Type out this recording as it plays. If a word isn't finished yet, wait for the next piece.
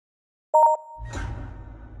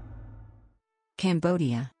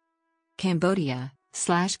Cambodia. Cambodia,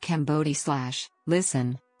 /Cambodia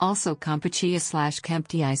listen, also Kampuchea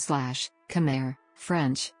 /kæmഃboʊdiə Khmer,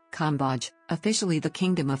 French, Cambodge, officially the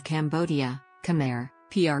Kingdom of Cambodia, Khmer,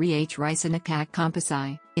 prẽh riəciənaacak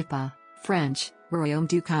kampuciə, IPA, French, Royaume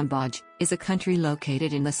du Cambodge, is a country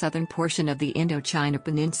located in the southern portion of the Indochina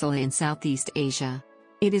peninsula in Southeast Asia.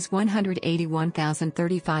 It is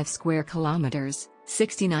 181,035 square kilometers,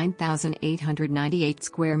 69,898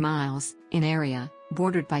 square miles, in area,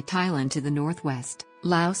 bordered by Thailand to the northwest,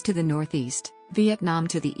 Laos to the northeast, Vietnam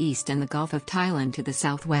to the east and the Gulf of Thailand to the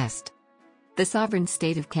southwest. The sovereign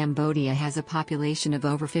state of Cambodia has a population of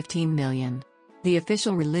over 15 million. The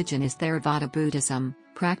official religion is Theravada Buddhism,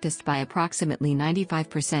 practiced by approximately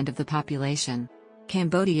 95% of the population.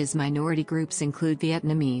 Cambodia's minority groups include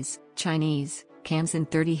Vietnamese, Chinese, Khams and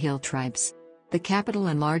 30 hill tribes. The capital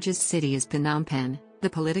and largest city is Phnom Penh, the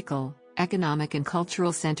political, economic and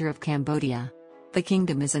cultural center of Cambodia. The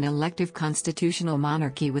kingdom is an elective constitutional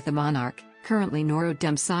monarchy with a monarch, currently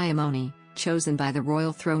Norodom Sihamoni, chosen by the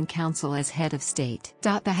Royal Throne Council as head of state.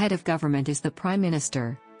 The head of government is the Prime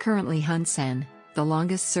Minister, currently Hun Sen, the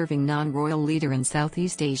longest-serving non-royal leader in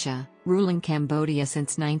Southeast Asia, ruling Cambodia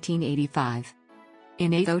since 1985.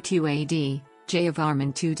 In 802 AD,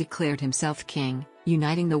 Jayavarman II declared himself king,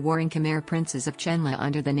 uniting the warring Khmer princes of Chenla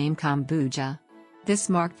under the name Kampuchea. This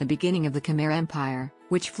marked the beginning of the Khmer Empire,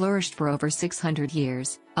 which flourished for over 600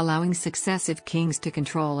 years, allowing successive kings to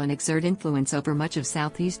control and exert influence over much of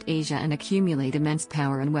Southeast Asia and accumulate immense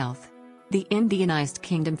power and wealth. The Indianized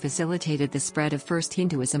kingdom facilitated the spread of first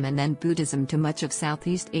Hinduism and then Buddhism to much of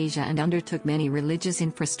Southeast Asia and undertook many religious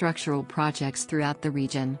infrastructural projects throughout the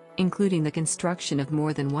region, including the construction of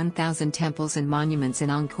more than 1,000 temples and monuments in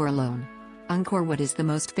Angkor alone. Angkor Wat is the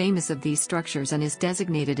most famous of these structures and is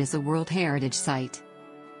designated as a World Heritage Site.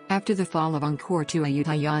 After the fall of Angkor to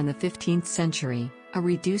Ayutthaya in the 15th century, a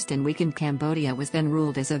reduced and weakened Cambodia was then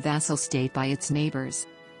ruled as a vassal state by its neighbors.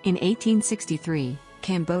 In 1863,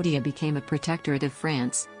 Cambodia became a protectorate of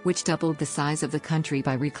France, which doubled the size of the country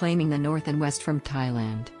by reclaiming the north and west from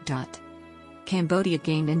Thailand. Cambodia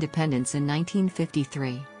gained independence in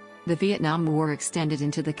 1953. The Vietnam War extended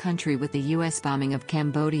into the country with the U.S. bombing of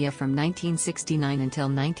Cambodia from 1969 until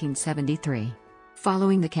 1973.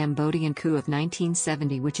 Following the Cambodian coup of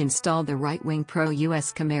 1970, which installed the right-wing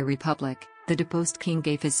pro-US Khmer Republic, the deposed king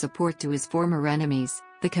gave his support to his former enemies,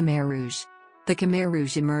 the Khmer Rouge. The Khmer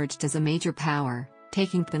Rouge emerged as a major power,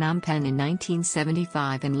 taking Phnom Penh in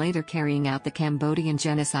 1975 and later carrying out the Cambodian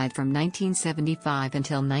genocide from 1975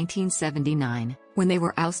 until 1979, when they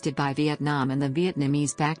were ousted by Vietnam and the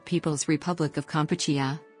Vietnamese-backed People's Republic of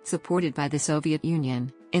Kampuchea, supported by the Soviet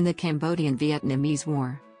Union, in the Cambodian-Vietnamese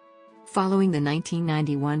War. Following the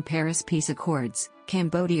 1991 Paris Peace Accords,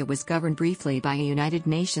 Cambodia was governed briefly by a United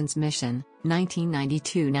Nations mission,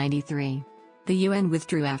 1992-93. The UN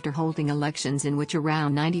withdrew after holding elections in which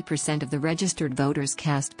around 90% of the registered voters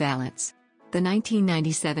cast ballots. The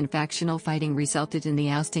 1997 factional fighting resulted in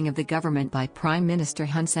the ousting of the government by Prime Minister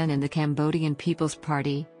Hun Sen and the Cambodian People's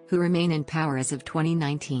Party, who remain in power as of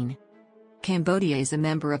 2019. Cambodia is a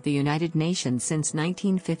member of the United Nations since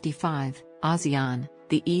 1955, ASEAN,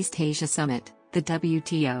 the East Asia Summit, the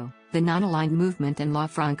WTO, the Non-Aligned Movement and La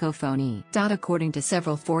Francophonie. According to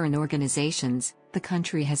several foreign organizations, the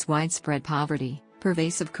country has widespread poverty,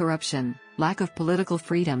 pervasive corruption, lack of political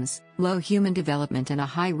freedoms, low human development and a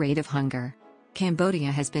high rate of hunger.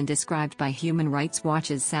 Cambodia has been described by Human Rights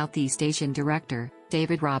Watch's Southeast Asian director,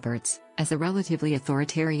 David Roberts, as a relatively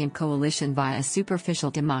authoritarian coalition via a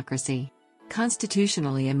superficial democracy.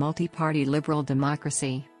 Constitutionally a multi-party liberal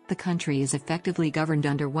democracy, the country is effectively governed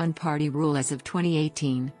under one-party rule as of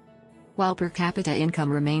 2018. While per capita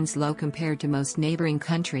income remains low compared to most neighboring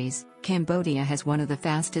countries, Cambodia has one of the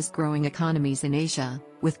fastest-growing economies in Asia,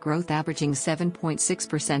 with growth averaging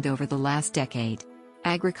 7.6% over the last decade.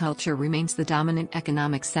 Agriculture remains the dominant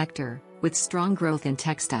economic sector, with strong growth in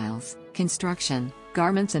textiles, construction,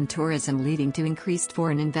 garments and tourism leading to increased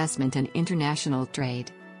foreign investment and international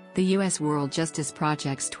trade. The U.S. World Justice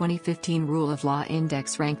Project's 2015 Rule of Law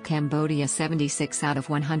Index ranked Cambodia 76 out of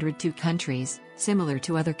 102 countries, similar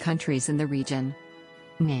to other countries in the region.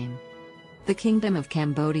 Name: the Kingdom of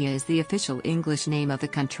Cambodia is the official English name of the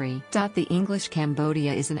country. The English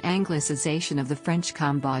Cambodia is an anglicization of the French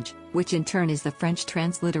Cambodge, which in turn is the French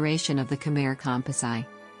transliteration of the Khmer Kampuchea.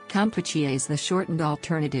 Kampuchea is the shortened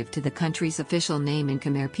alternative to the country's official name in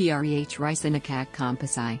Khmer prẽh riəciənaacak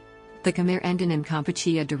kampuciə. The Khmer endonym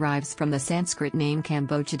Kampuchea derives from the Sanskrit name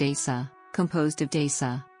kæmഃboʊdiə, composed of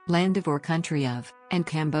Desa, land of or country of, and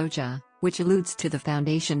Cambodia, which alludes to the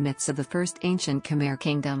foundation myths of the first ancient Khmer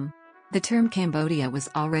kingdom. The term Cambodia was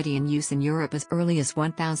already in use in Europe as early as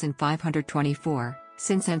 1524,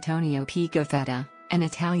 since Antonio Pigafetta, an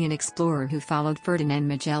Italian explorer who followed Ferdinand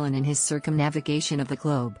Magellan in his circumnavigation of the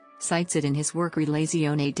globe, cites it in his work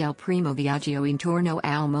Relazione del primo viaggio intorno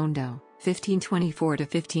al mondo,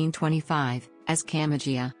 1524–1525, as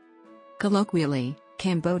kæmʻboʊdiə. Colloquially,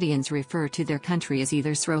 Cambodians refer to their country as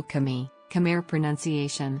either Sro Khmer, Khmer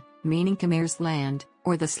pronunciation, meaning Khmer's land,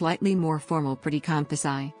 or the slightly more formal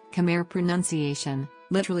Kampuchea, Khmer pronunciation,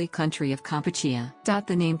 literally country of Kampuchea.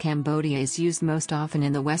 The name Cambodia is used most often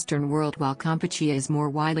in the Western world while Kampuchea is more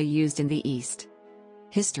widely used in the East.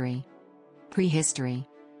 History. Prehistory.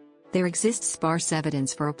 There exists sparse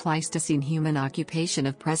evidence for a Pleistocene human occupation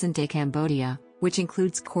of present-day Cambodia, which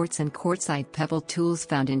includes quartz and quartzite pebble tools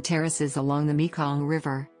found in terraces along the Mekong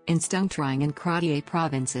River, in Stung Treng and Kra Dai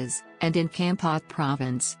provinces, and in Kampot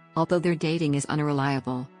province, although their dating is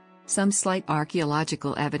unreliable. Some slight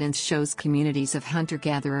archaeological evidence shows communities of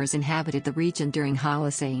hunter-gatherers inhabited the region during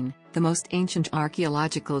Holocene. The most ancient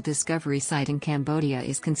archaeological discovery site in Cambodia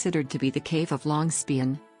is considered to be the Cave of Long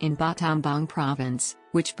Spian, in Battambang province,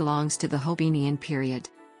 which belongs to the Hobonian period.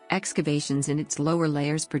 Excavations in its lower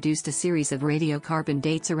layers produced a series of radiocarbon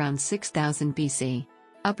dates around 6000 BC.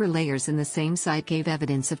 Upper layers in the same site gave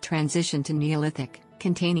evidence of transition to Neolithic,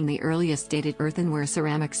 containing the earliest dated earthenware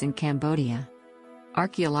ceramics in Cambodia.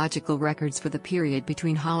 Archaeological records for the period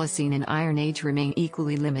between Holocene and Iron Age remain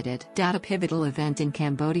equally limited. A pivotal event in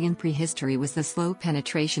Cambodian prehistory was the slow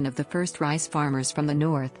penetration of the first rice farmers from the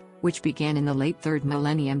north, which began in the late 3rd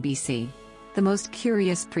millennium BC. The most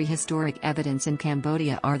curious prehistoric evidence in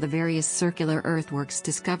Cambodia are the various circular earthworks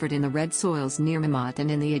discovered in the red soils near Mamot and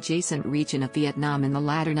in the adjacent region of Vietnam in the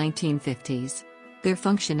latter 1950s. Their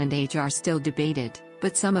function and age are still debated,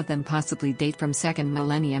 but some of them possibly date from 2nd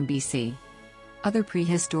millennium BC. Other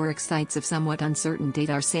prehistoric sites of somewhat uncertain date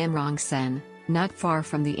are San Rong Sen, not far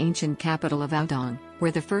from the ancient capital of Aodong, where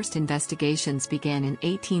the first investigations began in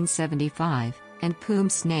 1875, and Phum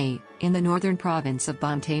Snay, in the northern province of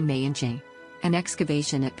Banteay Meanchey. An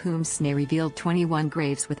excavation at Phum Snay revealed 21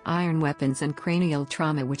 graves with iron weapons and cranial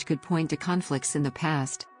trauma which could point to conflicts in the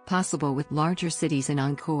past, possible with larger cities in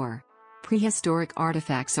Angkor. Prehistoric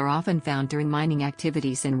artifacts are often found during mining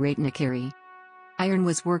activities in Ratnakiri. Iron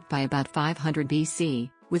was worked by about 500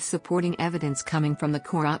 BC, with supporting evidence coming from the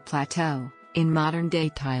Korat Plateau, in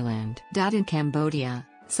modern-day Thailand. In Cambodia,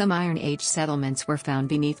 some Iron Age settlements were found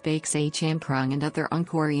beneath Baek Sa Champrang and other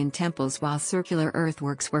Angkorian temples, while circular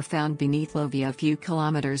earthworks were found beneath Lovia a few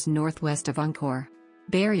kilometers northwest of Angkor.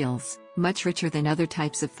 Burials, much richer than other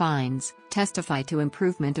types of finds, testify to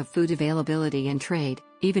improvement of food availability and trade,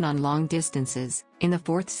 even on long distances. In the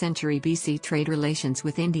 4th century BC, trade relations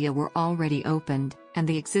with India were already opened, and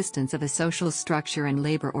the existence of a social structure and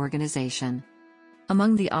labor organization.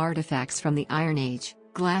 Among the artifacts from the Iron Age,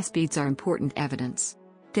 glass beads are important evidence.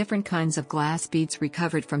 Different kinds of glass beads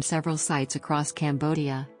recovered from several sites across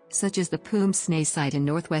Cambodia, such as the Phum Snay site in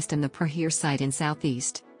northwest and the Prahir site in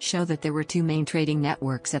southeast, show that there were two main trading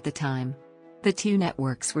networks at the time. The two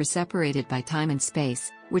networks were separated by time and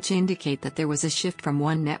space, which indicate that there was a shift from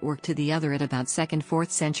one network to the other at about 2nd–4th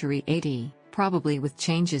century AD, probably with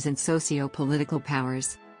changes in socio-political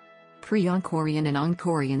powers. Pre-Angkorian and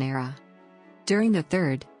Angkorian era. During the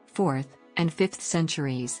 3rd, 4th, and 5th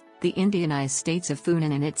centuries, the Indianized states of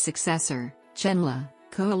Funan and its successor, Chenla,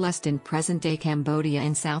 coalesced in present-day Cambodia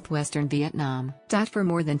and southwestern Vietnam. For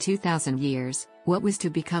more than 2,000 years, what was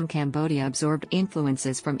to become Cambodia absorbed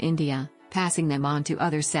influences from India, passing them on to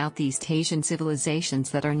other Southeast Asian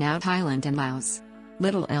civilizations that are now Thailand and Laos.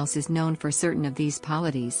 Little else is known for certain of these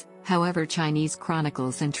polities, however Chinese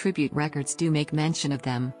chronicles and tribute records do make mention of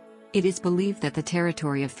them. It is believed that the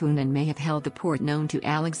territory of Funan may have held the port known to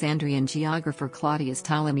Alexandrian geographer Claudius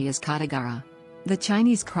Ptolemy as Katagara. The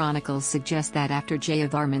Chinese chronicles suggest that after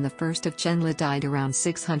Jayavarman I of Chenla died around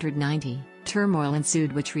 690, turmoil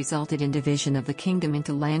ensued which resulted in division of the kingdom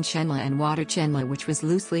into Land Chenla and Water Chenla, which was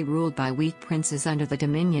loosely ruled by weak princes under the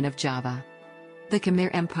dominion of Java. The Khmer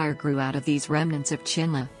Empire grew out of these remnants of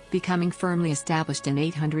Chenla, becoming firmly established in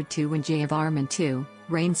 802 when Jayavarman II,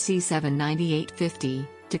 reigned c. 798–50,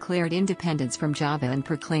 declared independence from Java and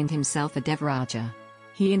proclaimed himself a Devaraja.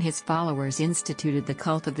 He and his followers instituted the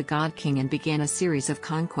cult of the God King and began a series of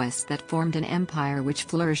conquests that formed an empire which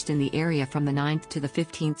flourished in the area from the 9th to the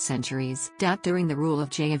 15th centuries. During the rule of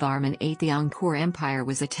Jayavarman VIII, the Angkor Empire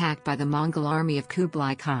was attacked by the Mongol army of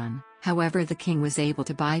Kublai Khan, however the king was able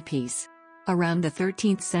to buy peace. Around the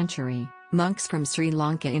 13th century, monks from Sri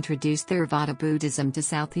Lanka introduced Theravada Buddhism to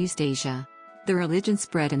Southeast Asia. The religion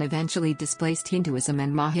spread and eventually displaced Hinduism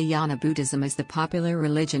and Mahayana Buddhism as the popular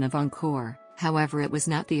religion of Angkor. However, it was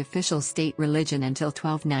not the official state religion until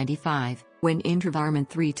 1295, when Indravarman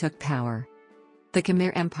III took power. The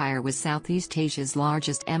Khmer Empire was Southeast Asia's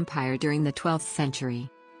largest empire during the 12th century.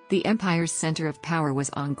 The empire's center of power was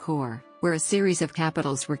Angkor, where a series of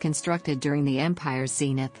capitals were constructed during the empire's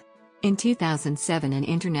zenith. In 2007, an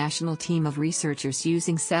international team of researchers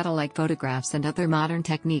using satellite photographs and other modern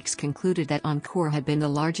techniques concluded that Angkor had been the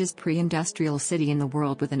largest pre-industrial city in the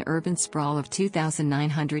world with an urban sprawl of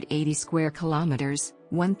 2,980 square kilometers,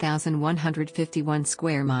 1,151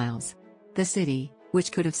 square miles. The city,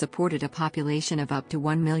 which could have supported a population of up to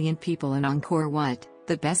 1 million people in Angkor Wat,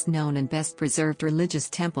 the best known and best preserved religious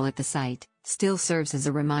temple at the site, still serves as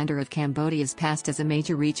a reminder of Cambodia's past as a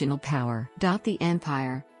major regional power. The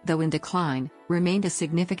empire, though in decline, remained a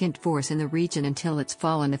significant force in the region until its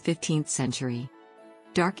fall in the 15th century.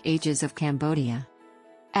 Dark Ages of Cambodia.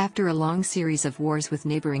 After a long series of wars with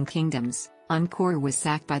neighboring kingdoms, Angkor was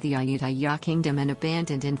sacked by the Ayutthaya kingdom and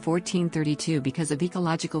abandoned in 1432 because of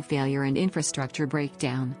ecological failure and infrastructure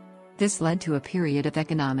breakdown. This led to a period of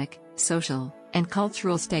economic, social, and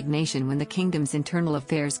cultural stagnation when the kingdom's internal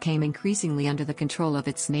affairs came increasingly under the control of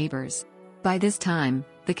its neighbors. By this time,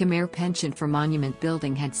 the Khmer penchant for monument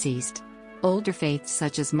building had ceased. Older faiths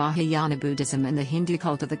such as Mahayana Buddhism and the Hindu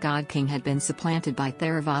cult of the god king had been supplanted by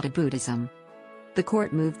Theravada Buddhism. The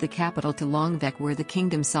court moved the capital to Longvek, where the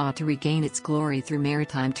kingdom sought to regain its glory through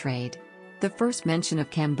maritime trade. The first mention of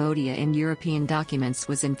Cambodia in European documents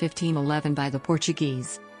was in 1511 by the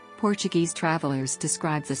Portuguese. Portuguese travelers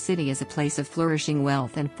described the city as a place of flourishing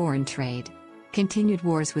wealth and foreign trade. Continued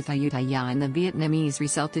wars with Ayutthaya and the Vietnamese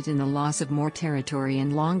resulted in the loss of more territory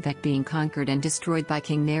and Longvek being conquered and destroyed by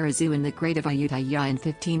King Narezu the Great of Ayutthaya in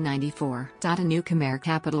 1594. A new Khmer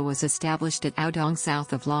capital was established at Ao Dong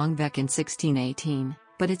south of Longvek in 1618,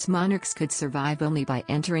 but its monarchs could survive only by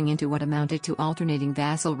entering into what amounted to alternating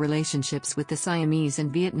vassal relationships with the Siamese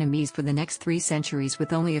and Vietnamese for the next 3 centuries,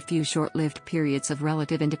 with only a few short-lived periods of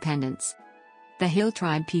relative independence. The hill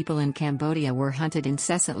tribe people in Cambodia were hunted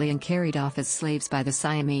incessantly and carried off as slaves by the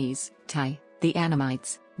Siamese, Thai, the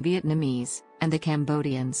Annamites, Vietnamese, and the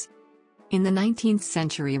Cambodians. In the 19th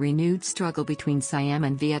century, a renewed struggle between Siam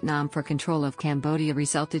and Vietnam for control of Cambodia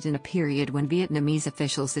resulted in a period when Vietnamese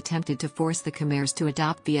officials attempted to force the Khmers to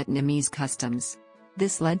adopt Vietnamese customs.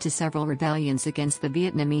 This led to several rebellions against the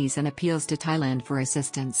Vietnamese and appeals to Thailand for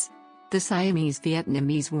assistance. The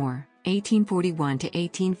Siamese-Vietnamese War, 1841 to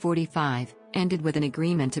 1845, ended with an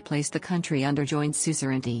agreement to place the country under joint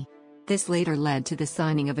suzerainty. This later led to the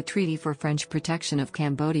signing of a treaty for French protection of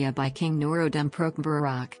Cambodia by King Norodom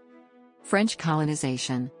Prokmubarak. French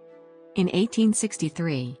colonization. In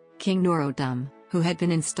 1863, King Norodom, who had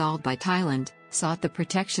been installed by Thailand, sought the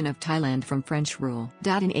protection of Thailand from French rule.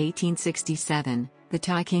 In 1867, the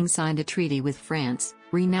Thai king signed a treaty with France,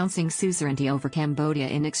 renouncing suzerainty over Cambodia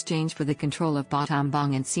in exchange for the control of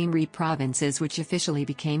Battambang and Siem Reap provinces, which officially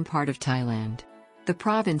became part of Thailand. The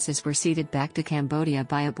provinces were ceded back to Cambodia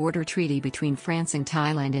by a border treaty between France and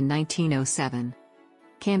Thailand in 1907.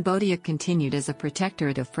 Cambodia continued as a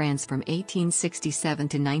protectorate of France from 1867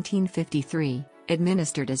 to 1953,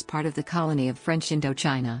 administered as part of the colony of French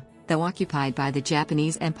Indochina, though occupied by the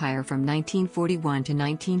Japanese Empire from 1941 to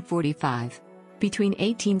 1945. Between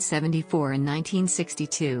 1874 and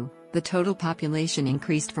 1962, the total population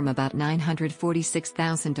increased from about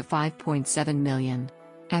 946,000 to 5.7 million.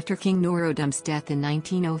 After King Norodom's death in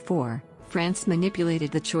 1904, France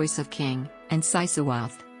manipulated the choice of king, and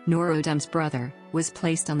Sisawath, Norodom's brother, was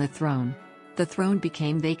placed on the throne. The throne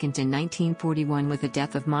became vacant in 1941 with the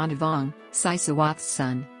death of Monavong, Sisawath's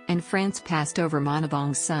son, and France passed over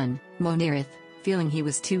Monavong's son, Monirith, feeling he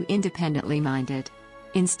was too independently minded.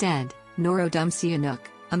 Instead, Norodom Sihanouk,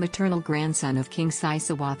 a maternal grandson of King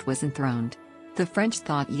Sisawath, was enthroned. The French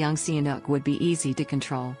thought young Sihanouk would be easy to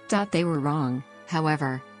control. They were wrong,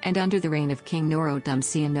 however, and under the reign of King Norodom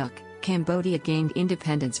Sihanouk, Cambodia gained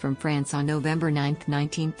independence from France on November 9,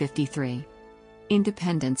 1953.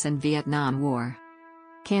 Independence and Vietnam War.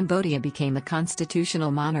 Cambodia became a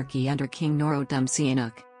constitutional monarchy under King Norodom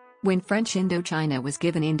Sihanouk. When French Indochina was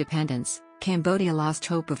given independence, Cambodia lost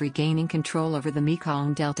hope of regaining control over the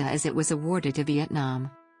Mekong Delta as it was awarded to Vietnam.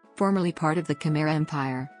 Formerly part of the Khmer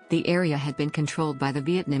Empire, the area had been controlled by the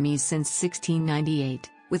Vietnamese since 1698,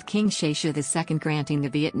 with King Shesha II granting the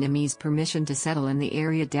Vietnamese permission to settle in the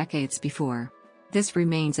area decades before. This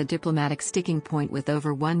remains a diplomatic sticking point with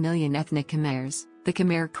over 1 million ethnic Khmers, the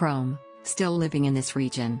Khmer Krom, still living in this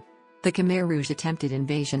region. The Khmer Rouge attempted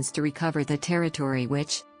invasions to recover the territory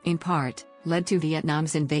which, in part, led to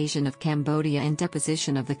Vietnam's invasion of Cambodia and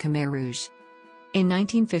deposition of the Khmer Rouge. In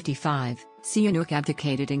 1955, Sihanouk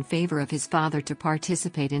abdicated in favor of his father to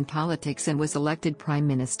participate in politics and was elected prime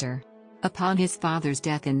minister. Upon his father's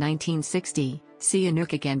death in 1960,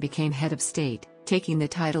 Sihanouk again became head of state, taking the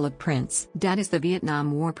title of prince. As the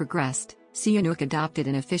Vietnam War progressed, Sihanouk adopted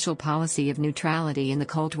an official policy of neutrality in the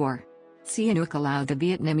Cold War. Sihanouk allowed the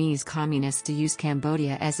Vietnamese communists to use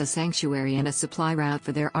Cambodia as a sanctuary and a supply route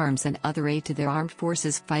for their arms and other aid to their armed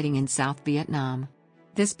forces fighting in South Vietnam.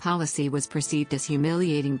 This policy was perceived as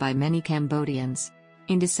humiliating by many Cambodians.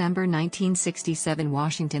 In December 1967,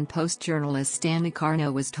 Washington Post journalist Stanley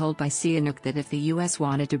Carno was told by Sihanouk that if the U.S.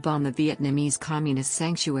 wanted to bomb the Vietnamese communist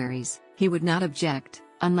sanctuaries, he would not object,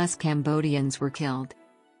 unless Cambodians were killed.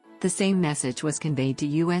 The same message was conveyed to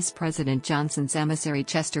U.S. President Johnson's emissary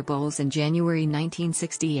Chester Bowles in January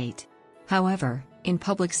 1968. However, in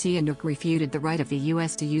public Sihanouk refuted the right of the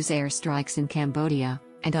U.S. to use airstrikes in Cambodia,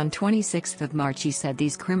 and on 26 March he said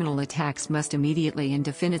these criminal attacks must immediately and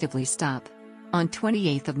definitively stop. On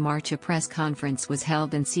 28 March a press conference was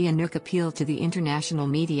held and Sihanouk appealed to the international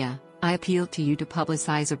media, "I appeal to you to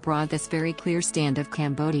publicize abroad this very clear stand of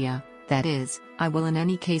Cambodia, that is, I will in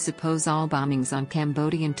any case oppose all bombings on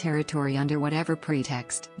Cambodian territory under whatever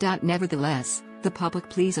pretext." Nevertheless, the public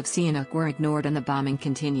pleas of Sihanouk were ignored and the bombing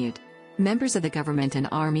continued. Members of the government and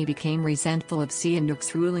army became resentful of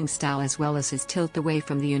Sihanouk's ruling style as well as his tilt away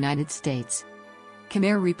from the United States.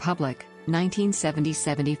 Khmer Republic,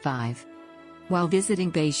 1970–75. While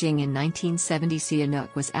visiting Beijing in 1970,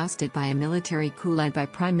 Sihanouk was ousted by a military coup led by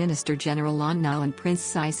Prime Minister General Lon Nol and Prince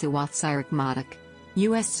Sisowath Sirikmatok.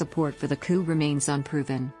 U.S. support for the coup remains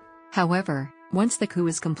unproven. However, once the coup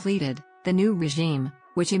is completed, the new regime,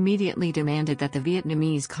 which immediately demanded that the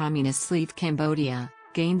Vietnamese communists leave Cambodia,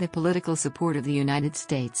 gained the political support of the United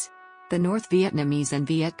States. The North Vietnamese and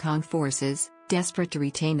Viet Cong forces, desperate to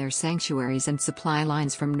retain their sanctuaries and supply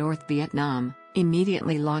lines from North Vietnam,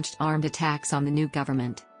 immediately launched armed attacks on the new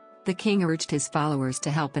government. The king urged his followers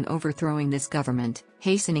to help in overthrowing this government,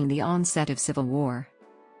 hastening the onset of civil war.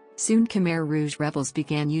 Soon Khmer Rouge rebels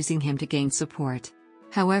began using him to gain support.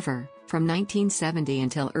 However, from 1970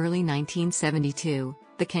 until early 1972,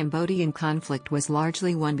 the Cambodian conflict was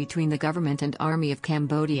largely one between the government and army of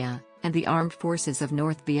Cambodia, and the armed forces of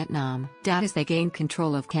North Vietnam. As they gained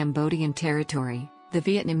control of Cambodian territory, the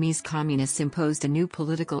Vietnamese communists imposed a new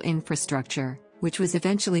political infrastructure, which was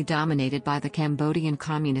eventually dominated by the Cambodian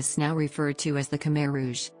communists now referred to as the Khmer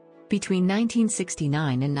Rouge. Between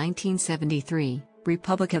 1969 and 1973,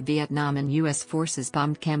 Republic of Vietnam and U.S. forces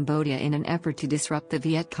bombed Cambodia in an effort to disrupt the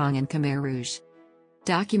Viet Cong and Khmer Rouge.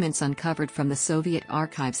 Documents uncovered from the Soviet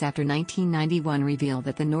archives after 1991 reveal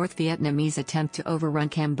that the North Vietnamese attempt to overrun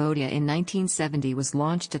Cambodia in 1970 was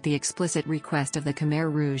launched at the explicit request of the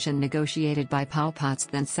Khmer Rouge and negotiated by Pol Pot's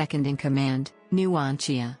then second-in-command, Nguyen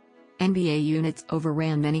Chia. NBA units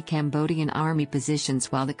overran many Cambodian army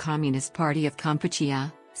positions while the Communist Party of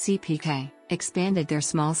Kampuchea, CPK, expanded their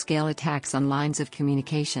small-scale attacks on lines of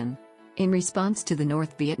communication. In response to the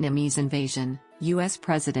North Vietnamese invasion, U.S.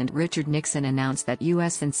 President Richard Nixon announced that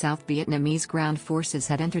U.S. and South Vietnamese ground forces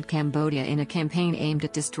had entered Cambodia in a campaign aimed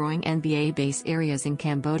at destroying NBA base areas in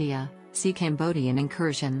Cambodia, see Cambodian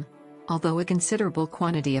incursion. Although a considerable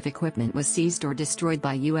quantity of equipment was seized or destroyed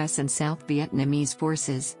by U.S. and South Vietnamese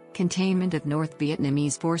forces, containment of North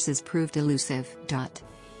Vietnamese forces proved elusive.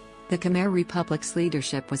 The Khmer Republic's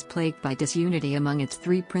leadership was plagued by disunity among its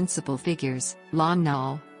three principal figures, Lon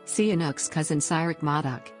Nol, Sihanouk's cousin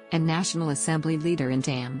Sirikmatok, and National Assembly leader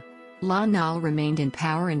Intam. Lon Nol remained in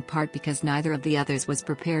power in part because neither of the others was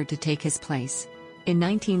prepared to take his place. In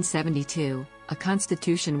 1972, a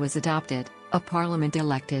constitution was adopted, a parliament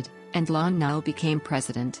elected, and Lon Nol became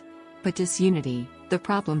president. But disunity, the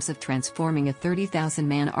problems of transforming a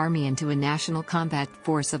 30,000-man army into a national combat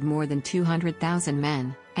force of more than 200,000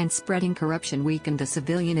 men, and spreading corruption weakened the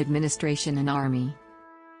civilian administration and army.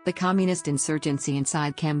 The communist insurgency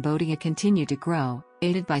inside Cambodia continued to grow,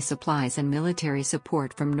 aided by supplies and military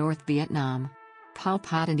support from North Vietnam. Pol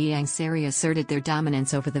Pot and Ieng Sary asserted their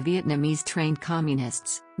dominance over the Vietnamese-trained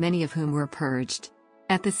communists, many of whom were purged.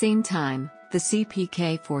 At the same time, the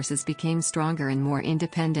CPK forces became stronger and more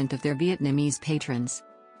independent of their Vietnamese patrons.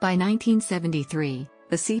 By 1973,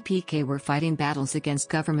 the CPK were fighting battles against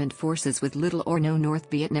government forces with little or no North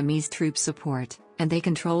Vietnamese troop support, and they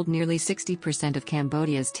controlled nearly 60% of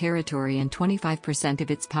Cambodia's territory and 25%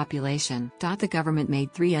 of its population. The government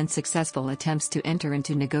made 3 unsuccessful attempts to enter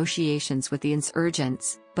into negotiations with the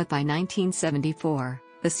insurgents, but by 1974,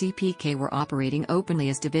 the CPK were operating openly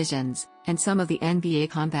as divisions, and some of the NVA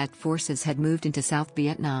combat forces had moved into South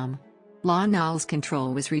Vietnam. Lon Nol's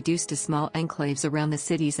control was reduced to small enclaves around the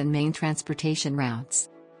cities and main transportation routes.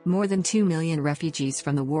 More than 2 million refugees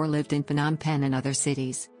from the war lived in Phnom Penh and other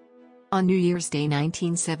cities. On New Year's Day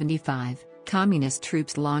 1975, Communist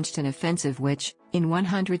troops launched an offensive which, in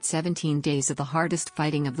 117 days of the hardest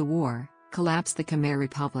fighting of the war, collapsed the Khmer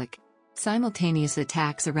Republic. Simultaneous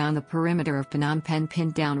attacks around the perimeter of Phnom Penh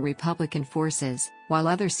pinned down Republican forces, while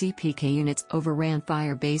other CPK units overran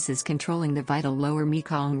fire bases controlling the vital Lower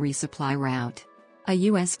Mekong resupply route. A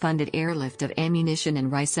U.S.-funded airlift of ammunition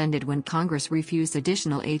and rice ended when Congress refused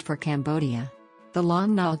additional aid for Cambodia. The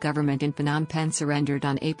Lon Nol government in Phnom Penh surrendered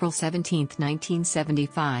on April 17,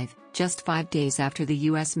 1975, just 5 days after the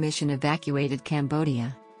U.S. mission evacuated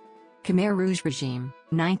Cambodia. Khmer Rouge regime,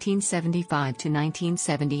 1975 to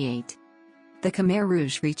 1978. The Khmer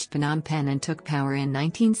Rouge reached Phnom Penh and took power in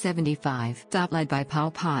 1975. Led by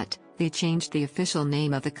Pol Pot, they changed the official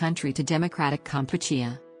name of the country to Democratic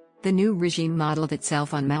Kampuchea. The new regime modeled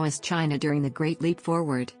itself on Maoist China during the Great Leap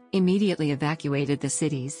Forward, immediately evacuated the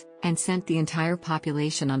cities, and sent the entire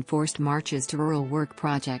population on forced marches to rural work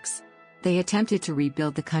projects. They attempted to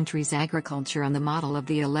rebuild the country's agriculture on the model of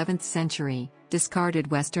the 11th century,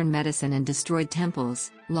 discarded Western medicine and destroyed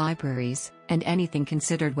temples, libraries, and anything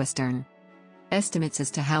considered Western. Estimates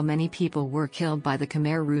as to how many people were killed by the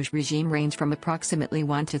Khmer Rouge regime range from approximately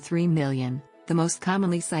 1 to 3 million. The most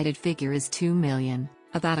commonly cited figure is 2 million,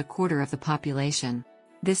 about a quarter of the population.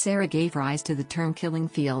 This era gave rise to the term killing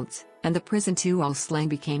fields, and the prison tuol slang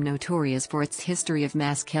became notorious for its history of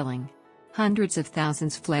mass killing. Hundreds of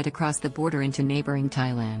thousands fled across the border into neighboring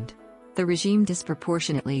Thailand. The regime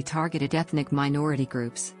disproportionately targeted ethnic minority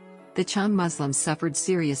groups. The Cham Muslims suffered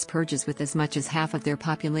serious purges with as much as half of their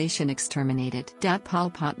population exterminated. Pol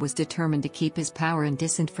Pot was determined to keep his power and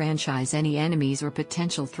disenfranchise any enemies or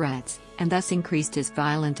potential threats, and thus increased his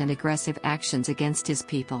violent and aggressive actions against his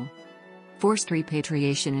people. Forced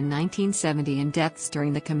repatriation in 1970 and deaths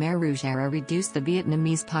during the Khmer Rouge era reduced the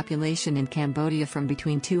Vietnamese population in Cambodia from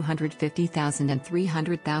between 250,000 and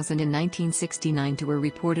 300,000 in 1969 to a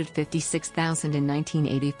reported 56,000 in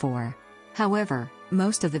 1984. However,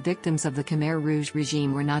 most of the victims of the Khmer Rouge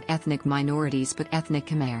regime were not ethnic minorities but ethnic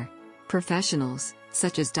Khmer. Professionals,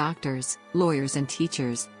 such as doctors, lawyers and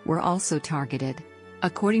teachers, were also targeted.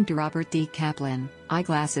 According to Robert D. Kaplan,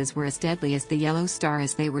 eyeglasses were as deadly as the yellow star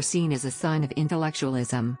as they were seen as a sign of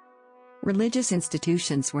intellectualism. Religious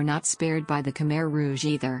institutions were not spared by the Khmer Rouge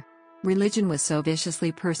either. Religion was so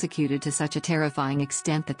viciously persecuted to such a terrifying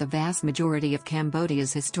extent that the vast majority of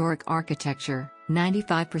Cambodia's historic architecture,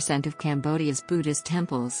 95% of Cambodia's Buddhist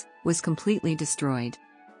temples, was completely destroyed.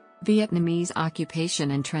 Vietnamese occupation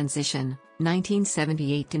and transition,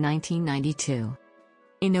 1978 to 1992.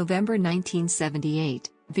 In November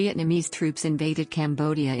 1978, Vietnamese troops invaded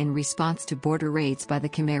Cambodia in response to border raids by the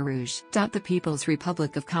Khmer Rouge. The People's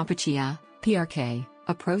Republic of Kampuchea, PRK,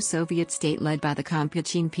 a pro-Soviet state led by the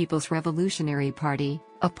Kampuchean People's Revolutionary Party,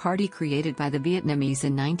 a party created by the Vietnamese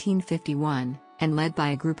in 1951, and led by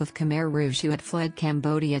a group of Khmer Rouge who had fled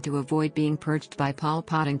Cambodia to avoid being purged by Pol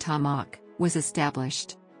Pot and Tam Oc, was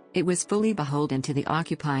established. It was fully beholden to the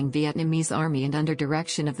occupying Vietnamese army and under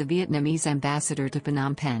direction of the Vietnamese ambassador to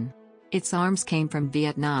Phnom Penh. Its arms came from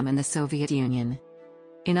Vietnam and the Soviet Union.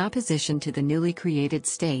 In opposition to the newly created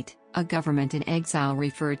state, a government in exile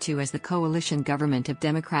referred to as the Coalition Government of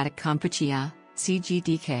Democratic Kampuchea,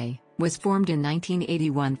 CGDK, was formed in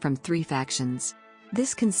 1981 from 3 factions.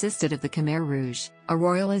 This consisted of the Khmer Rouge, a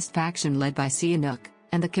royalist faction led by Sihanouk,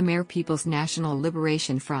 and the Khmer People's National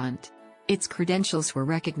Liberation Front. Its credentials were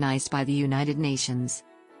recognized by the United Nations.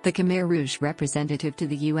 The Khmer Rouge representative to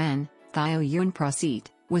the UN, Theo Yun Prosit,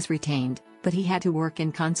 was retained, but he had to work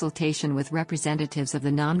in consultation with representatives of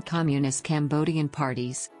the non-communist Cambodian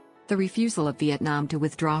parties. The refusal of Vietnam to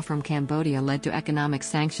withdraw from Cambodia led to economic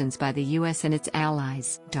sanctions by the US and its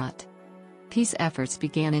allies. Peace efforts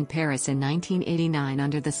began in Paris in 1989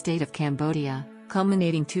 under the State of Cambodia,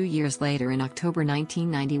 culminating 2 years later in October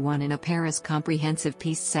 1991 in a Paris Comprehensive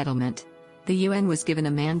Peace Settlement. The UN was given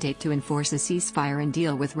a mandate to enforce a ceasefire and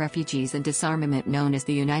deal with refugees and disarmament known as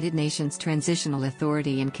the United Nations Transitional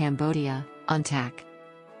Authority in Cambodia, UNTAC.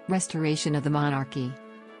 Restoration of the monarchy.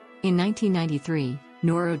 In 1993,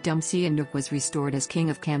 Norodom Sihanouk was restored as King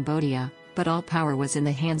of Cambodia, but all power was in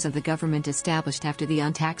the hands of the government established after the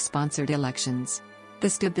UNTAC-sponsored elections. The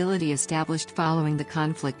stability established following the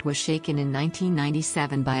conflict was shaken in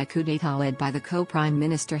 1997 by a coup d'état led by the co-prime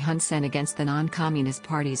minister Hun Sen against the non-communist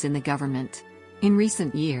parties in the government. In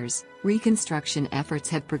recent years, reconstruction efforts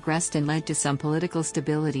have progressed and led to some political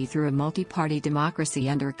stability through a multi-party democracy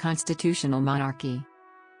under a constitutional monarchy.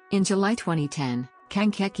 In July 2010,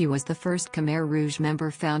 Kæmʻboʊdiə was the first Khmer Rouge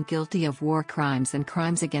member found guilty of war crimes and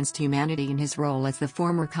crimes against humanity in his role as the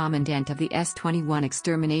former commandant of the S-21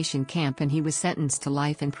 extermination camp, and he was sentenced to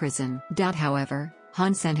life in prison. However,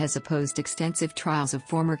 Hun Sen has opposed extensive trials of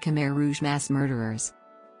former Khmer Rouge mass murderers.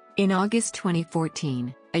 In August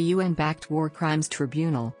 2014, a UN-backed war crimes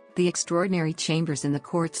tribunal, the Extraordinary Chambers in the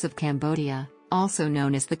Courts of Cambodia, also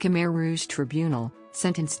known as the Khmer Rouge Tribunal,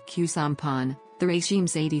 sentenced Khieu Samphan, the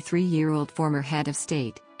regime's 83-year-old former head of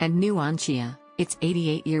state, and Nguyen Chia, its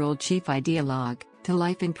 88-year-old chief ideologue, to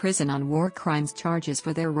life in prison on war crimes charges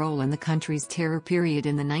for their role in the country's terror period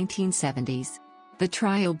in the 1970s. The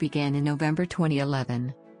trial began in November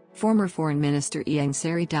 2011. Former Foreign Minister Ieng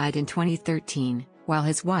Sary died in 2013, while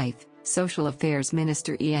his wife, Social Affairs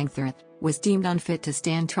Minister Ieng Thirth, was deemed unfit to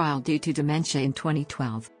stand trial due to dementia in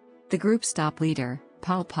 2012. The group's top leader,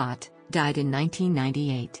 Pol Pot, died in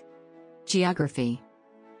 1998. Geography.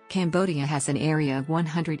 Cambodia has an area of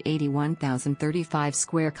 181,035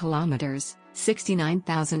 square kilometers,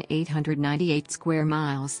 69,898 square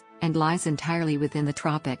miles, and lies entirely within the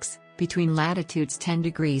tropics, between latitudes 10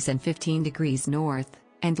 degrees and 15 degrees north,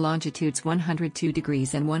 and longitudes 102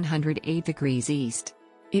 degrees and 108 degrees east.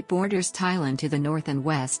 It borders Thailand to the north and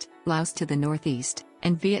west, Laos to the northeast,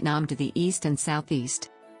 and Vietnam to the east and southeast.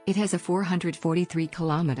 It has a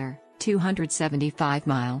 443-kilometer,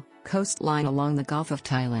 275-mile, coastline along the Gulf of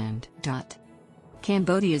Thailand.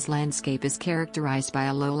 Cambodia's landscape is characterized by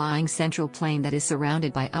a low-lying central plain that is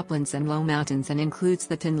surrounded by uplands and low mountains and includes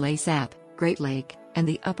the Tonlé Sap, Great Lake, and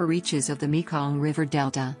the upper reaches of the Mekong River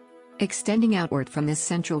Delta. Extending outward from this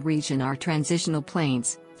central region are transitional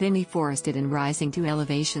plains, thinly forested and rising to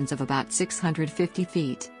elevations of about 650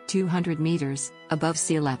 feet, 200 meters, above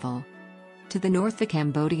sea level. To the north, the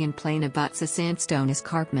Cambodian plain abuts a sandstone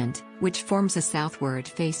escarpment, which forms a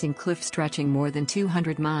southward-facing cliff stretching more than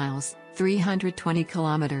 200 miles, 320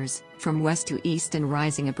 kilometers, from west to east and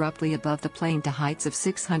rising abruptly above the plain to heights of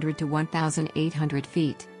 600 to 1,800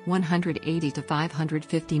 feet, 180 to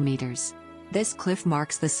 550 meters. This cliff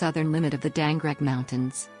marks the southern limit of the Dangrek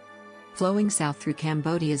Mountains. Flowing south through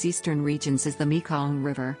Cambodia's eastern regions is the Mekong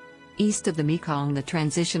River. East of the Mekong, the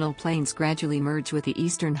transitional plains gradually merge with the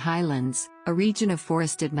eastern highlands, a region of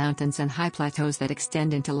forested mountains and high plateaus that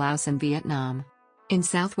extend into Laos and Vietnam. In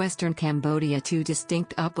southwestern Cambodia, two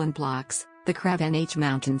distinct upland blocks, the Kravan H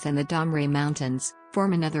Mountains and the Dam Ray Mountains,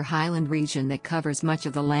 form another highland region that covers much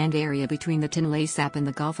of the land area between the Tonlé Sap and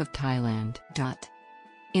the Gulf of Thailand.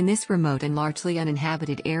 In this remote and largely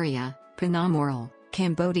uninhabited area, Phnom Aural,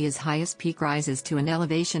 Cambodia's highest peak rises to an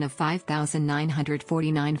elevation of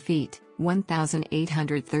 5,949 feet,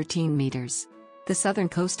 1,813 meters. The southern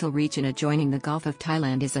coastal region adjoining the Gulf of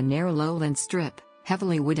Thailand is a narrow lowland strip,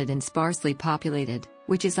 heavily wooded and sparsely populated,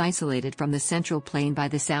 which is isolated from the central plain by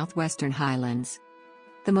the southwestern highlands.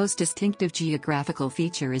 The most distinctive geographical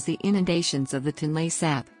feature is the inundations of the Tonlé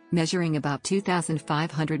Sap, measuring about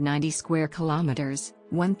 2,590 square kilometers,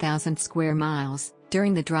 1,000 square miles,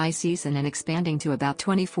 during the dry season and expanding to about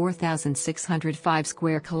 24,605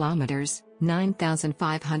 square kilometers,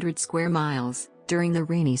 9,500 square miles, during the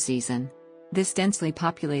rainy season. This densely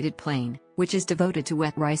populated plain, which is devoted to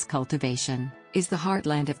wet rice cultivation, is the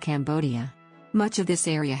heartland of Cambodia. Much of this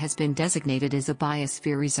area has been designated as a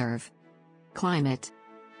biosphere reserve. Climate.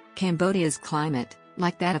 Cambodia's climate,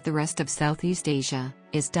 like that of the rest of Southeast Asia,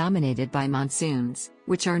 is dominated by monsoons,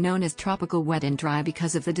 which are known as tropical wet and dry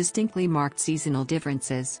because of the distinctly marked seasonal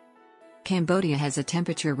differences. Cambodia has a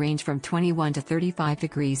temperature range from 21 to 35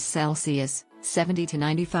 degrees Celsius, 70 to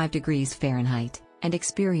 95 degrees Fahrenheit, and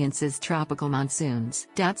experiences tropical monsoons.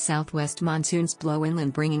 Southwest monsoons blow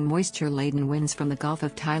inland, bringing moisture-laden winds from the Gulf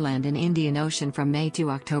of Thailand and Indian Ocean from May to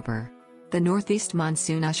October. The northeast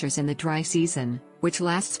monsoon ushers in the dry season, which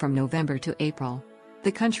lasts from November to April.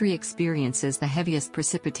 The country experiences the heaviest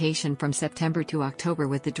precipitation from September to October,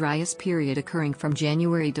 with the driest period occurring from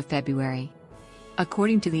January to February.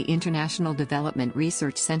 According to the International Development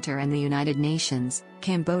Research Center and the United Nations,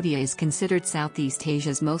 Cambodia is considered Southeast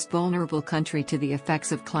Asia's most vulnerable country to the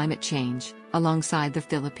effects of climate change, alongside the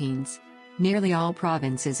Philippines. Nearly all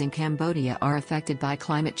provinces in Cambodia are affected by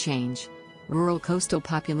climate change. Rural coastal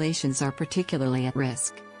populations are particularly at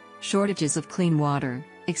risk. Shortages of clean water,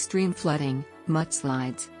 extreme flooding,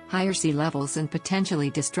 mudslides, higher sea levels and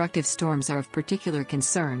potentially destructive storms are of particular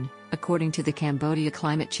concern, according to the Cambodia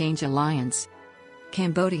Climate Change Alliance.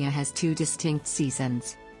 Cambodia has two distinct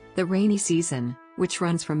seasons. The rainy season, which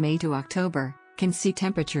runs from May to October, can see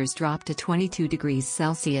temperatures drop to 22 degrees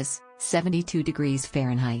Celsius, 72 degrees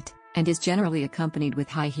Fahrenheit, and is generally accompanied with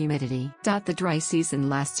high humidity. The dry season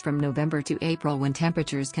lasts from November to April when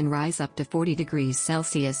temperatures can rise up to 40 degrees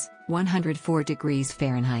Celsius, 104 degrees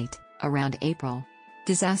Fahrenheit, around April.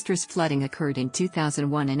 Disastrous flooding occurred in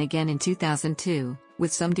 2001 and again in 2002,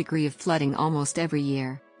 with some degree of flooding almost every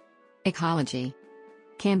year. Ecology.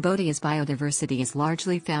 Cambodia's biodiversity is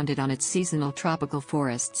largely founded on its seasonal tropical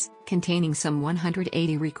forests, containing some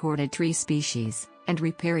 180 recorded tree species, and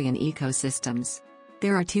riparian ecosystems.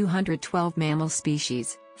 There are 212 mammal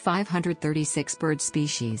species, 536 bird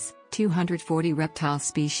species, 240 reptile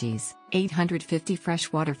species, 850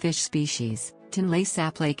 freshwater fish species, Tonlé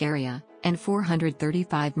Sap Lake area, and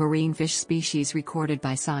 435 marine fish species recorded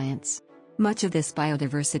by science. Much of this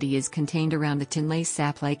biodiversity is contained around the Tonlé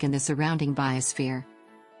Sap Lake and the surrounding biosphere.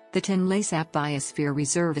 The Tonlé Sap Biosphere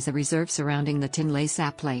Reserve is a reserve surrounding the Tonlé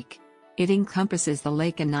Sap Lake. It encompasses the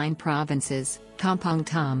lake and 9 provinces: Kampong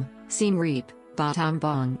Thom, Siem Reap,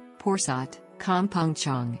 Battambang, Porsat, Kampong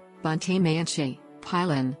Chong, Banteay Meanchey,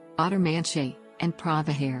 Pailan, Otter Meanchey, and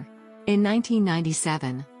Pravaher. In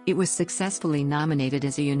 1997, it was successfully nominated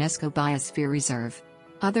as a UNESCO Biosphere Reserve.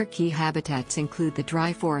 Other key habitats include the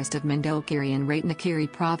dry forest of Mandalkiri and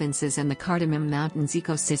Rattanakkiri provinces and the Cardamom Mountains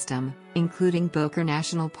ecosystem, including Bokor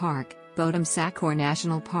National Park, Bodam Sakor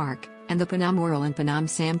National Park, and the Phnom Aural and Phnom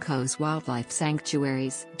Samkos wildlife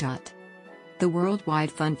sanctuaries. The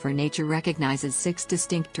Worldwide Fund for Nature recognizes 6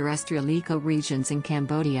 distinct terrestrial ecoregions in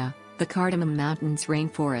Cambodia: the Cardamom Mountains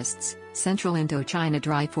rainforests, Central Indochina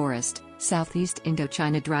dry forest, Southeast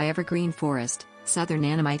Indochina dry evergreen forest, Southern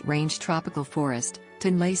Annamite Range tropical forest,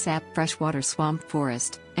 Tonlé Sap freshwater swamp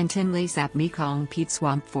forest, and Tonlé Sap Mekong peat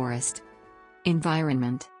swamp forest.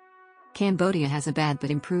 Environment. Cambodia has a bad but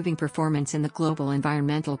improving performance in the Global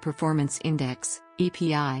Environmental Performance Index,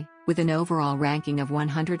 EPI, with an overall ranking of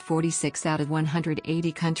 146 out of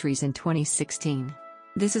 180 countries in 2016.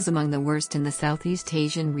 This is among the worst in the Southeast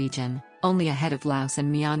Asian region, only ahead of Laos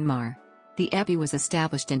and Myanmar. The EPI was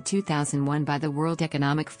established in 2001 by the World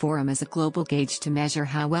Economic Forum as a global gauge to measure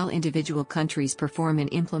how well individual countries perform in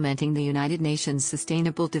implementing the United Nations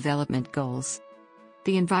Sustainable Development Goals.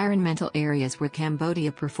 The environmental areas where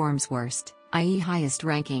Cambodia performs worst, i.e. highest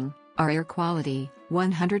ranking, are air quality,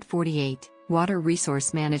 148, water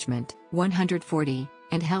resource management, 140,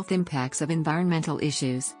 and health impacts of environmental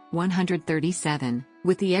issues, 137,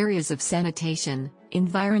 with the areas of sanitation,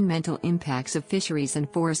 environmental impacts of fisheries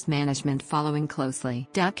and forest management following closely.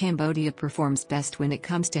 Cambodia performs best when it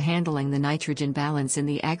comes to handling the nitrogen balance in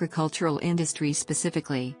the agricultural industry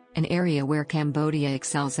specifically, an area where Cambodia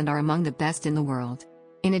excels and are among the best in the world.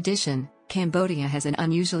 In addition, Cambodia has an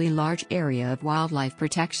unusually large area of wildlife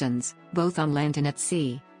protections, both on land and at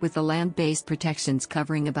sea, with the land-based protections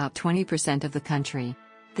covering about 20% of the country.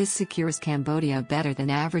 This secures Cambodia a better than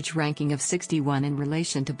average ranking of 61 in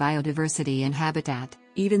relation to biodiversity and habitat,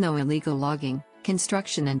 even though illegal logging,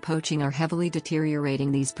 construction and poaching are heavily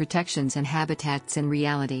deteriorating these protections and habitats in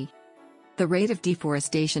reality. The rate of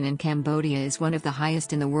deforestation in Cambodia is one of the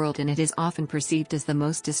highest in the world, and it is often perceived as the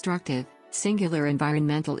most destructive, singular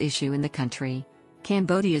environmental issue in the country.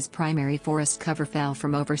 Cambodia's primary forest cover fell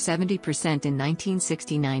from over 70% in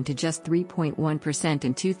 1969 to just 3.1%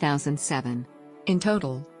 in 2007. In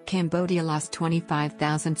total, Cambodia lost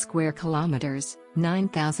 25,000 square kilometers,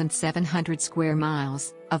 9,700 square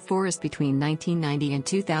miles, of forest between 1990 and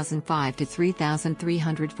 2005 to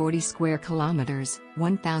 3,340 square kilometers,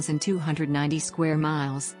 1,290 square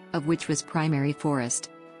miles, of which was primary forest.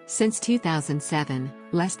 Since 2007,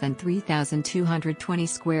 less than 3,220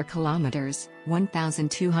 square kilometers,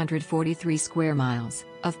 1,243 square miles,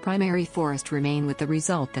 of primary forest remain, with the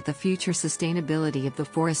result that the future sustainability of the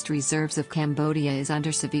forest reserves of Cambodia is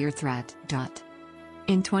under severe threat.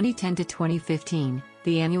 In 2010 to 2015,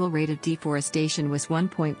 the annual rate of deforestation was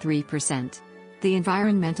 1.3%. The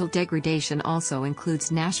environmental degradation also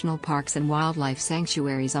includes national parks and wildlife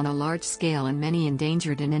sanctuaries on a large scale, and many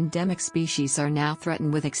endangered and endemic species are now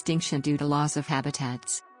threatened with extinction due to loss of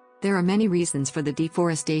habitats. There are many reasons for the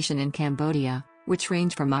deforestation in Cambodia, which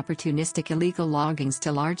range from opportunistic illegal loggings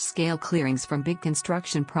to large-scale clearings from big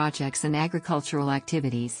construction projects and agricultural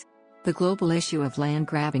activities. The global issue of land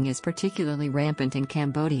grabbing is particularly rampant in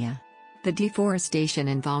Cambodia. The deforestation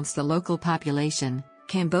involves the local population,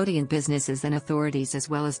 Cambodian businesses and authorities, as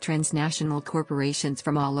well as transnational corporations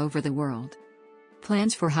from all over the world.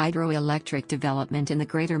 Plans for hydroelectric development in the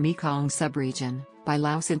Greater Mekong subregion, by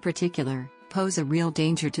Laos in particular, pose a real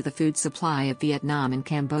danger to the food supply of Vietnam and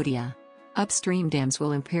Cambodia. Upstream dams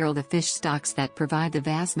will imperil the fish stocks that provide the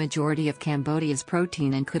vast majority of Cambodia's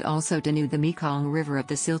protein and could also denude the Mekong River of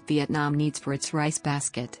the silt Vietnam needs for its rice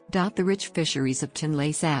basket. The rich fisheries of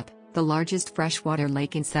Tonlé Sap, the largest freshwater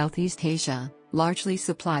lake in Southeast Asia, largely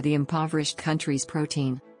supply the impoverished country's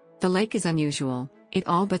protein. The lake is unusual, it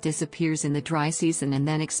all but disappears in the dry season and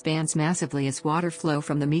then expands massively as water flow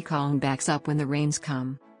from the Mekong backs up when the rains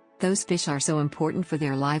come. Those fish are so important for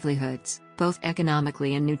their livelihoods, both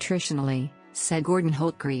economically and nutritionally, said Gordon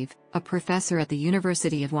Holtgreave, a professor at the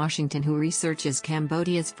University of Washington who researches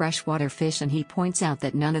Cambodia's freshwater fish, and he points out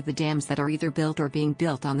that none of the dams that are either built or being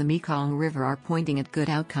built on the Mekong River are pointing at good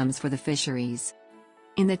outcomes for the fisheries.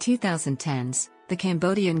 In the 2010s, the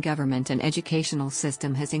Cambodian government and educational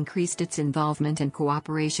system has increased its involvement and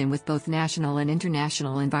cooperation with both national and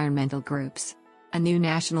international environmental groups. A new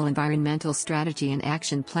National Environmental Strategy and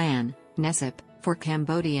Action Plan, NESAP, for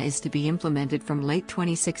Cambodia is to be implemented from late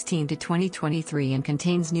 2016 to 2023 and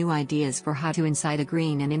contains new ideas for how to incite a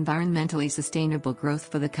green and environmentally sustainable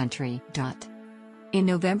growth for the country. In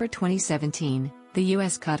November 2017, the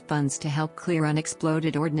U.S. cut funds to help clear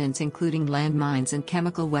unexploded ordnance including landmines and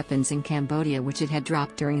chemical weapons in Cambodia, which it had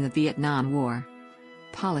dropped during the Vietnam War.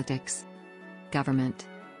 Politics. Government.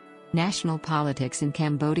 National politics in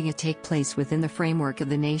Cambodia take place within the framework of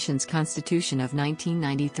the nation's constitution of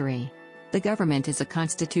 1993. The government is a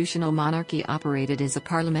constitutional monarchy operated as a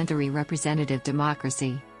parliamentary representative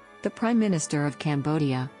democracy. The Prime Minister of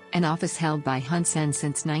Cambodia, an office held by Hun Sen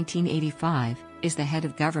since 1985, is the head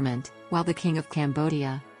of government, while the King of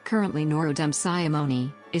Cambodia, currently Norodom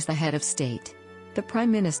Sihamoni, is the head of state. The Prime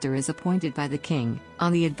Minister is appointed by the King,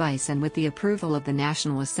 on the advice and with the approval of the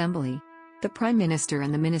National Assembly. The Prime Minister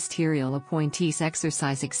and the ministerial appointees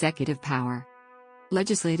exercise executive power.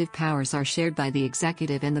 Legislative powers are shared by the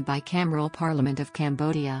executive and the bicameral Parliament of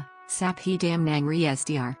Cambodia, Saphi Dam Nang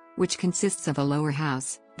Riesdr, which consists of a lower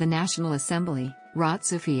house, the National Assembly, Rot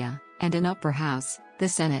Sophia, and an upper house, the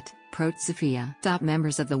Senate, Prot Sophia.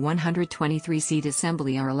 Members of the 123-seat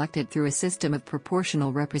assembly are elected through a system of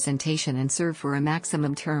proportional representation and serve for a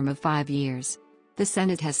maximum term of 5 years. The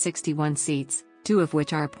Senate has 61 seats, 2 of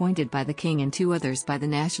which are appointed by the King and 2 others by the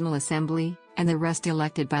National Assembly, and the rest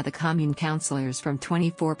elected by the commune councillors from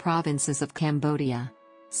 24 provinces of Cambodia.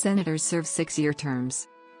 Senators serve 6-year terms.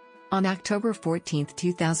 On October 14,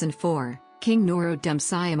 2004, King Norodom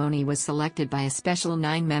Sihamoni was selected by a special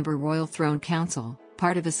 9-member Royal Throne Council,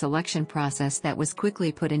 part of a selection process that was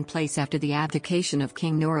quickly put in place after the abdication of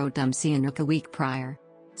King Norodom Sihanouk a week prior.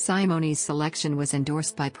 Sihamoni's selection was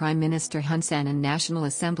endorsed by Prime Minister Hun Sen and National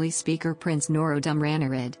Assembly Speaker Prince Norodom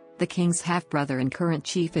Ranariddh, the king's half-brother and current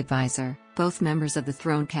chief advisor, both members of the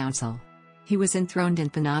Throne Council. He was enthroned in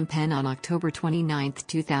Phnom Penh on October 29,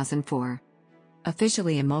 2004.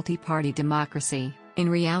 Officially a multi-party democracy, in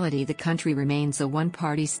reality the country remains a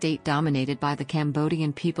one-party state dominated by the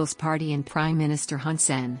Cambodian People's Party and Prime Minister Hun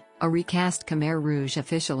Sen, a recast Khmer Rouge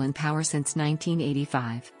official in power since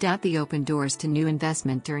 1985. The open doors to new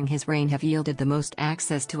investment during his reign have yielded the most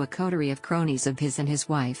access to a coterie of cronies of his and his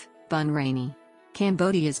wife, Bun Rainey.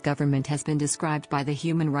 Cambodia's government has been described by the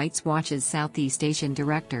Human Rights Watch's Southeast Asian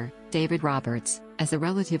director, David Roberts, as a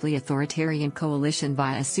relatively authoritarian coalition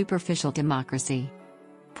via a superficial democracy.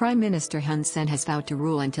 Prime Minister Hun Sen has vowed to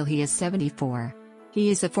rule until he is 74. He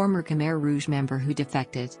is a former Khmer Rouge member who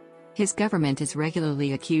defected. His government is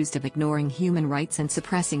regularly accused of ignoring human rights and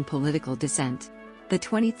suppressing political dissent. The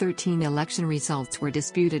 2013 election results were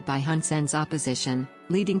disputed by Hun Sen's opposition,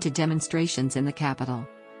 leading to demonstrations in the capital.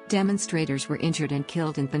 Demonstrators were injured and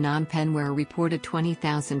killed in Phnom Penh, where a reported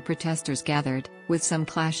 20,000 protesters gathered, with some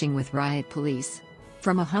clashing with riot police.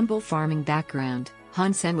 From a humble farming background,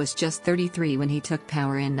 Hun Sen was just 33 when he took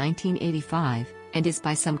power in 1985, and is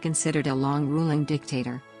by some considered a long-ruling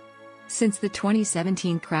dictator. Since the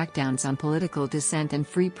 2017 crackdowns on political dissent and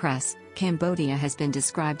free press, Cambodia has been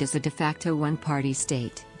described as a de facto one-party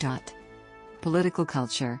state. Political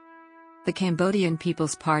culture. The Cambodian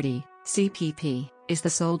People's Party, CPP, is the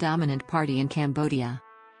sole dominant party in Cambodia.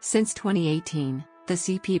 Since 2018, the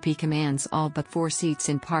CPP commands all but 4 seats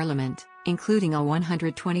in parliament, including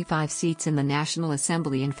 125 seats in the National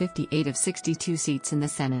Assembly and 58 of 62 seats in the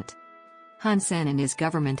Senate. Hun Sen and his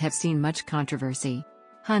government have seen much controversy.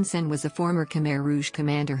 Hun Sen was a former Khmer Rouge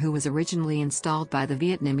commander who was originally installed by the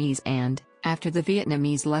Vietnamese and, after the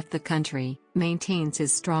Vietnamese left the country, maintains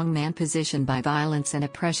his strongman position by violence and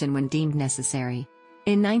oppression when deemed necessary.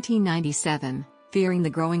 In 1997, fearing the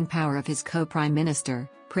growing power of his co-prime minister,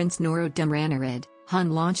 Prince Norodom Ranariddh,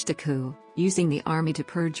 Hun launched a coup, using the army to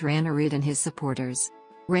purge Ranariddh and his supporters.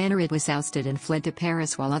 Ranariddh was ousted and fled to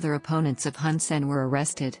Paris, while other opponents of Hun Sen were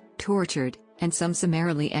arrested, tortured, and some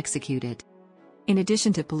summarily executed. In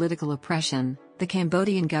addition to political oppression, The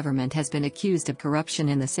Cambodian government has been accused of corruption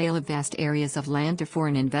in the sale of vast areas of land to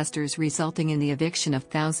foreign investors, resulting in the eviction of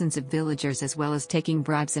thousands of villagers, as well as taking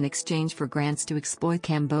bribes in exchange for grants to exploit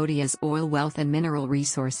Cambodia's oil wealth and mineral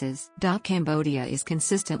resources. Cambodia is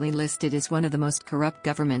consistently listed as one of the most corrupt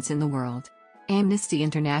governments in the world. Amnesty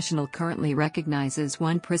International currently recognizes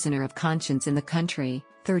one prisoner of conscience in the country,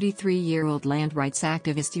 33-year-old land rights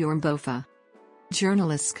activist Yorm Bofa.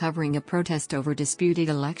 Journalists covering a protest over disputed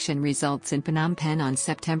election results in Phnom Penh on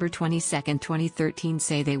September 22, 2013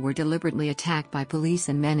 say they were deliberately attacked by police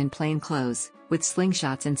and men in plain clothes, with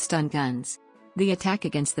slingshots and stun guns. The attack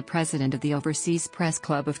against the president of the Overseas Press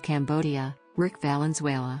Club of Cambodia, Rick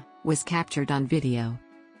Valenzuela, was captured on video.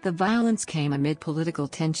 The violence came amid political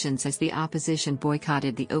tensions as the opposition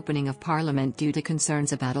boycotted the opening of parliament due to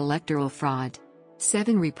concerns about electoral fraud.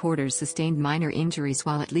 7 reporters sustained minor injuries,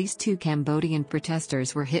 while at least 2 Cambodian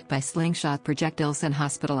protesters were hit by slingshot projectiles and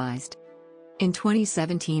hospitalized. In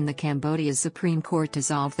 2017, the Cambodia's Supreme Court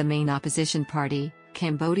dissolved the main opposition party,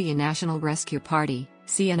 Cambodia National Rescue Party,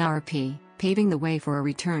 CNRP, paving the way for a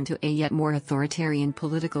return to a yet more authoritarian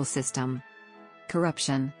political system.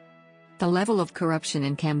 Corruption. The level of corruption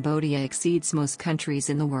in Cambodia exceeds most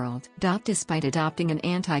countries in the world. Despite adopting an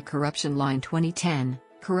anti-corruption law in 2010,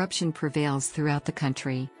 corruption prevails throughout the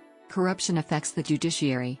country. Corruption affects the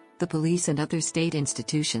judiciary, the police, and other state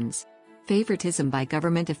institutions. Favoritism by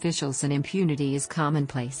government officials and impunity is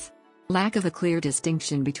commonplace. Lack of a clear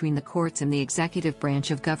distinction between the courts and the executive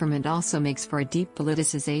branch of government also makes for a deep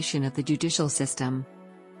politicization of the judicial system.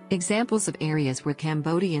 Examples of areas where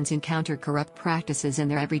Cambodians encounter corrupt practices in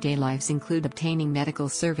their everyday lives include obtaining medical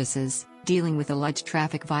services, dealing with alleged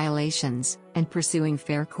traffic violations, and pursuing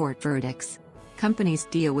fair court verdicts. Companies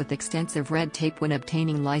deal with extensive red tape when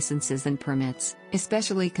obtaining licenses and permits,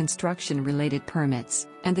 especially construction-related permits,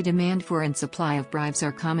 and the demand for and supply of bribes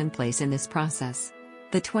are commonplace in this process.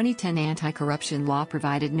 The 2010 anti-corruption law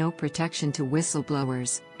provided no protection to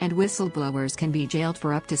whistleblowers, and whistleblowers can be jailed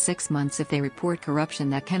for up to 6 months if they report corruption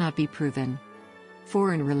that cannot be proven.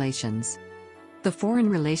 Foreign relations. The foreign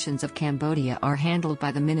relations of Cambodia are handled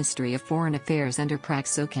by the Ministry of Foreign Affairs under Prác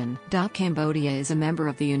Sokhon. Cambodia is a member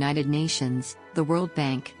of the United Nations, the World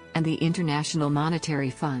Bank, and the International Monetary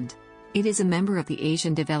Fund. It is a member of the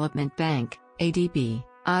Asian Development Bank, ADB,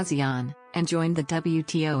 ASEAN, and joined the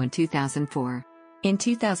WTO in 2004. In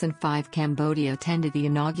 2005, Cambodia attended the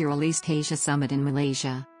inaugural East Asia Summit in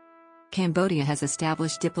Malaysia. Cambodia has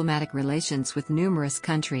established diplomatic relations with numerous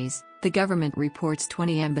countries. The government reports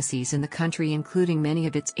 20 embassies in the country, including many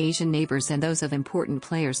of its Asian neighbors and those of important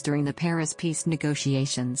players during the Paris peace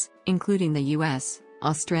negotiations, including the US,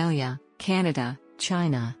 Australia, Canada,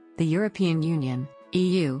 China, the European Union,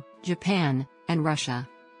 EU, Japan, and Russia.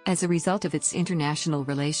 As a result of its international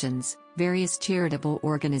relations, various charitable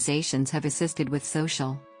organizations have assisted with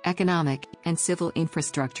social, economic, and civil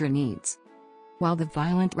infrastructure needs. While the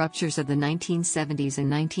violent ruptures of the 1970s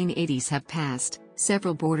and 1980s have passed,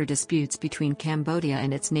 several border disputes between Cambodia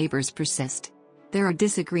and its neighbors persist. There are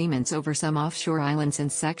disagreements over some offshore islands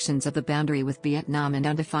and sections of the boundary with Vietnam and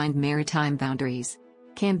undefined maritime boundaries.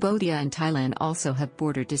 Cambodia and Thailand also have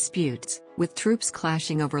border disputes, with troops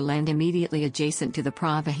clashing over land immediately adjacent to the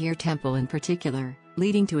prÄh temple in particular,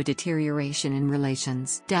 leading to a deterioration in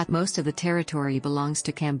relations. Most of the territory belongs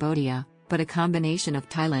to Cambodia, but a combination of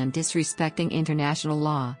Thailand disrespecting international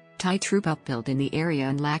law, Thai troop upbuild in the area,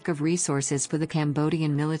 and lack of resources for the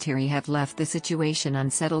Cambodian military have left the situation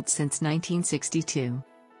unsettled since 1962.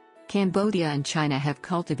 Cambodia and China have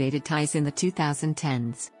cultivated ties in the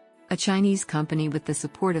 2010s. A Chinese company with the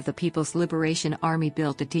support of the People's Liberation Army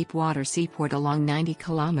built a deep-water seaport along 90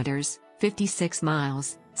 kilometers, 56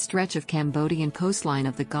 miles, stretch of Cambodian coastline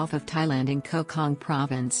of the Gulf of Thailand in Koh Kong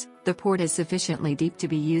province. The port is sufficiently deep to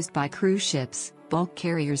be used by cruise ships, bulk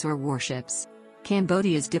carriers, or warships.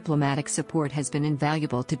 Cambodia's diplomatic support has been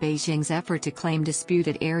invaluable to Beijing's effort to claim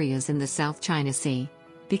disputed areas in the South China Sea.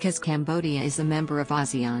 Because Cambodia is a member of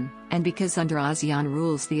ASEAN, and because under ASEAN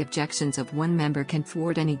rules the objections of one member can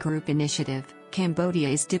thwart any group initiative, Cambodia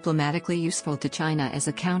is diplomatically useful to China as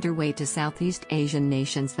a counterweight to Southeast Asian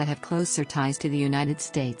nations that have closer ties to the United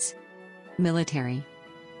States. Military.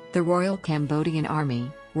 The Royal Cambodian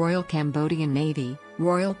Army, Royal Cambodian Navy,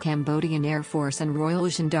 Royal Cambodian Air Force, and Royal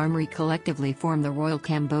Gendarmerie collectively form the Royal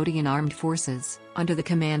Cambodian Armed Forces, under the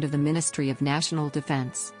command of the Ministry of National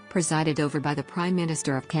Defense, presided over by the Prime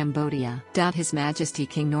Minister of Cambodia. His Majesty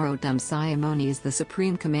King Norodom Sihamoni is the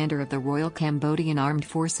Supreme Commander of the Royal Cambodian Armed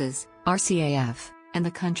Forces, RCAF, and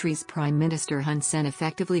the country's Prime Minister Hun Sen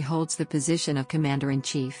effectively holds the position of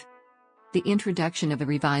Commander-in-Chief. The introduction of a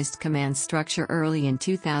revised command structure early in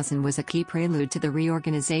 2000 was a key prelude to the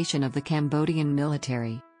reorganization of the Cambodian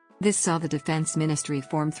military. This saw the Defense Ministry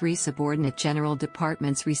form 3 subordinate general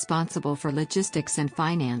departments responsible for logistics and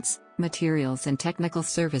finance, materials and technical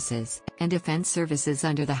services, and defense services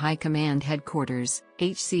under the High Command Headquarters,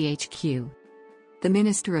 HCHQ. The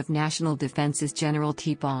Minister of National Defense is General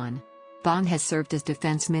T. Bon. Bon has served as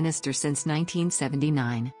Defense Minister since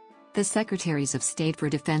 1979. The Secretaries of State for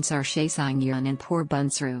Defense are Khe Sanh Yun and Por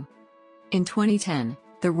Bunsru. In 2010,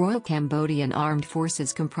 the Royal Cambodian Armed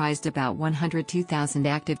Forces comprised about 102,000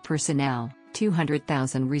 active personnel,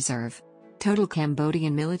 200,000 reserve. Total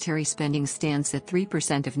Cambodian military spending stands at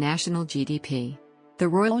 3% of national GDP. The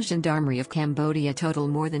Royal Gendarmerie of Cambodia total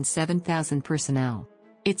more than 7,000 personnel.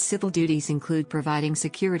 Its civil duties include providing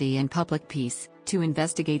security and public peace, to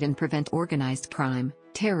investigate and prevent organized crime,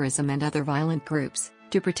 terrorism and other violent groups,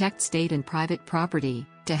 to protect state and private property,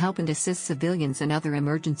 to help and assist civilians and other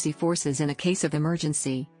emergency forces in a case of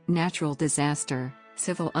emergency, natural disaster,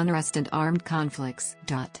 civil unrest and armed conflicts.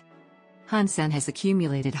 Hun Sen has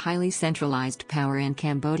accumulated highly centralized power in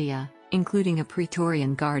Cambodia, including a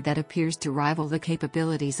Praetorian Guard that appears to rival the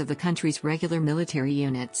capabilities of the country's regular military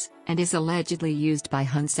units, and is allegedly used by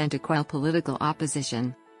Hun Sen to quell political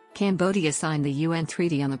opposition. Cambodia signed the UN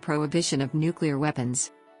Treaty on the Prohibition of Nuclear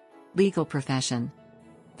Weapons. Legal profession.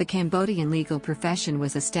 The Cambodian legal profession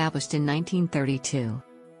was established in 1932.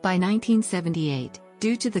 By 1978,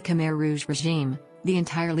 due to the Khmer Rouge regime, the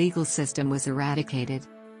entire legal system was eradicated.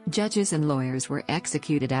 Judges and lawyers were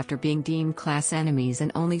executed after being deemed class enemies,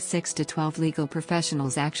 and only 6 to 12 legal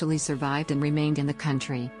professionals actually survived and remained in the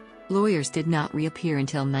country. Lawyers did not reappear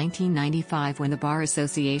until 1995 when the Bar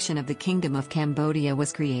Association of the Kingdom of Cambodia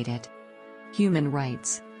was created. Human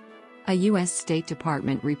rights. A U.S. State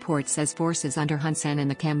Department report says forces under Hun Sen and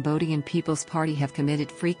the Cambodian People's Party have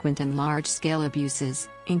committed frequent and large-scale abuses,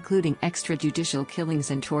 including extrajudicial killings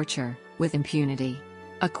and torture, with impunity.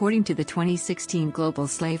 According to the 2016 Global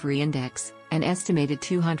Slavery Index, an estimated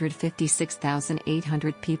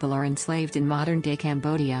 256,800 people are enslaved in modern-day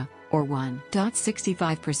Cambodia, or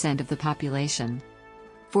 1.65% of the population.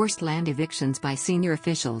 Forced land evictions by senior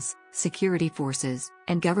officials, security forces,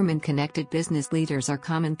 and government-connected business leaders are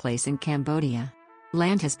commonplace in Cambodia.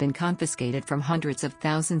 Land has been confiscated from hundreds of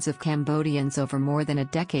thousands of Cambodians over more than a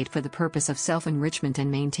decade for the purpose of self-enrichment and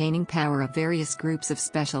maintaining power of various groups of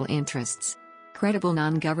special interests. Credible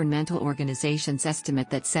non-governmental organizations estimate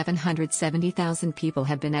that 770,000 people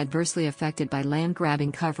have been adversely affected by land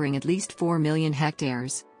grabbing covering at least 4 million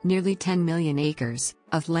hectares, nearly 10 million acres,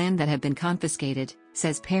 of land that have been confiscated,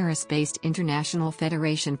 says Paris-based International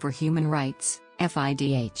Federation for Human Rights,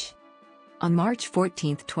 FIDH. On March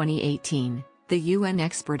 14, 2018, the UN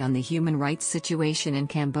expert on the human rights situation in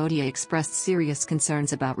Cambodia expressed serious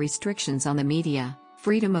concerns about restrictions on the media,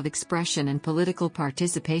 freedom of expression and political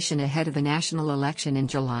participation ahead of the national election in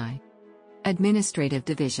July. Administrative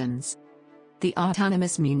divisions. The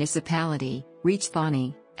Autonomous Municipality,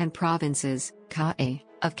 Riəciənaacak, and Provinces, kæmˈboʊdiə,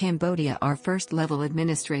 of Cambodia are first-level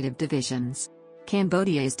administrative divisions.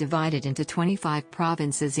 Cambodia is divided into 25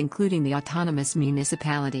 provinces including the Autonomous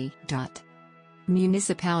Municipality.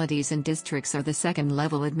 Municipalities and districts are the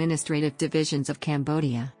second-level administrative divisions of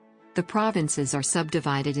Cambodia. The provinces are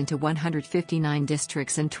subdivided into 159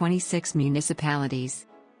 districts and 26 municipalities.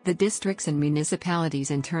 The districts and municipalities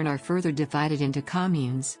in turn are further divided into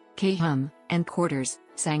communes, kæmˈboʊdiə, and quarters,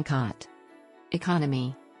 sangkot.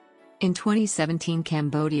 Economy. In 2017,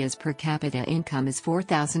 Cambodia's per capita income is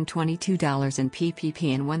 $4,022 in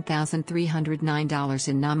PPP and $1,309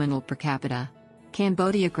 in nominal per capita.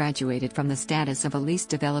 Cambodia graduated from the status of a least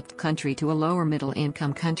developed country to a lower middle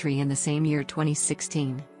income country in the same year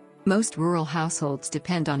 2016. Most rural households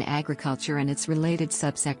depend on agriculture and its related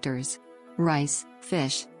subsectors. Rice,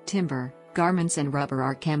 fish, timber, garments and rubber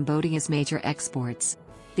are Cambodia's major exports.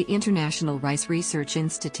 The International Rice Research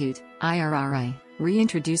Institute, IRRI,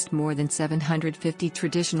 reintroduced more than 750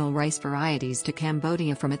 traditional rice varieties to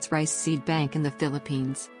Cambodia from its rice seed bank in the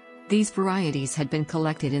Philippines. These varieties had been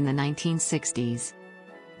collected in the 1960s.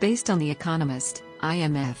 Based on The Economist,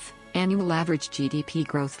 IMF, annual average GDP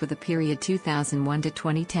growth for the period 2001 to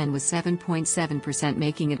 2010 was 7.7%,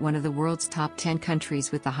 making it one of the world's top 10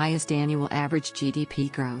 countries with the highest annual average GDP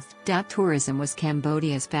growth. Tourism was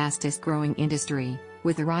Cambodia's fastest-growing industry,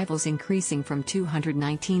 with arrivals increasing from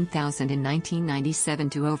 219,000 in 1997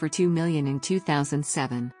 to over 2 million in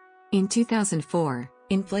 2007. In 2004,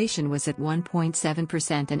 inflation was at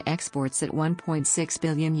 1.7% and exports at $1.6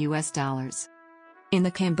 billion. In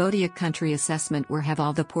the Cambodia Country Assessment, Where Have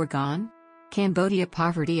All the Poor Gone? Cambodia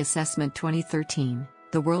Poverty Assessment 2013,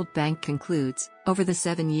 The World Bank concludes, over the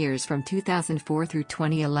 7 years from 2004 through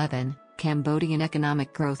 2011, Cambodian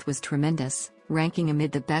economic growth was tremendous, ranking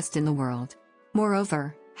amid the best in the world.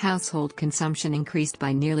 Moreover, household consumption increased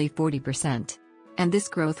by nearly 40%. And this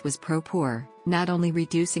growth was pro-poor, not only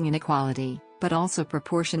reducing inequality, but also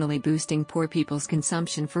proportionally boosting poor people's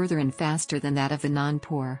consumption further and faster than that of the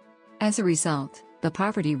non-poor. As a result, the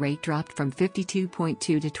poverty rate dropped from 52.2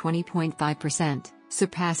 to 20.5%,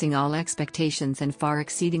 surpassing all expectations and far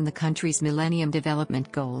exceeding the country's Millennium Development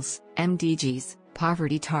Goals (MDGs)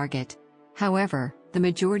 poverty target. However, the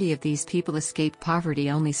majority of these people escape poverty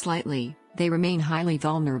only slightly. They remain highly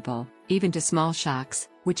vulnerable, even to small shocks,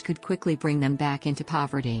 which could quickly bring them back into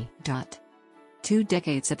poverty. 2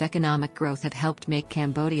 decades of economic growth have helped make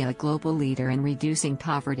Cambodia a global leader in reducing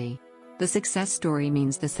poverty. The success story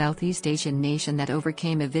means the Southeast Asian nation that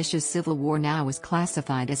overcame a vicious civil war now is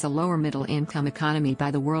classified as a lower middle income economy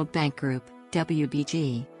by the World Bank Group,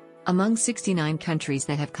 WBG. Among 69 countries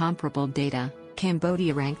that have comparable data,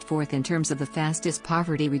 Cambodia ranked 4th in terms of the fastest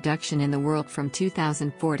poverty reduction in the world from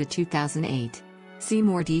 2004 to 2008. See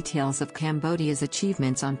more details of Cambodia's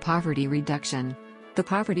achievements on poverty reduction. The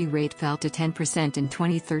poverty rate fell to 10% in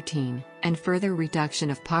 2013, and further reduction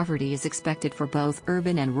of poverty is expected for both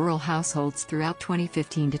urban and rural households throughout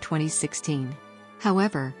 2015 to 2016.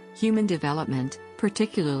 However, human development,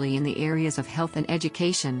 particularly in the areas of health and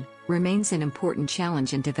education, remains an important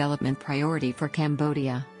challenge and development priority for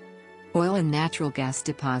Cambodia. Oil and natural gas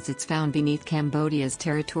deposits found beneath Cambodia's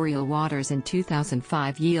territorial waters in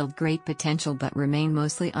 2005 yield great potential but remain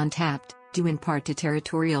mostly untapped, due in part to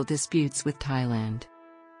territorial disputes with Thailand.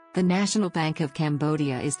 The National Bank of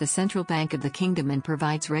Cambodia is the central bank of the kingdom and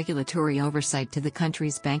provides regulatory oversight to the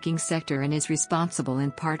country's banking sector and is responsible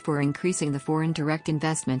in part for increasing the foreign direct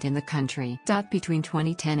investment in the country. Between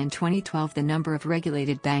 2010 and 2012, the number of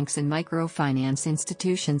regulated banks and microfinance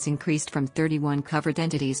institutions increased from 31 covered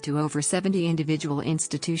entities to over 70 individual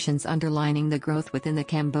institutions, underlining the growth within the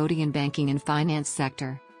Cambodian banking and finance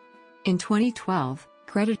sector. In 2012,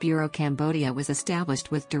 Credit Bureau Cambodia was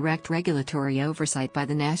established with direct regulatory oversight by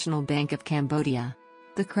the National Bank of Cambodia.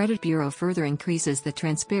 The Credit Bureau further increases the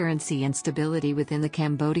transparency and stability within the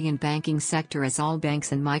Cambodian banking sector, as all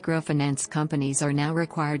banks and microfinance companies are now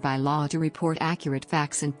required by law to report accurate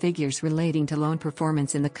facts and figures relating to loan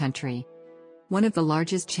performance in the country. One of the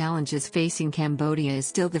largest challenges facing Cambodia is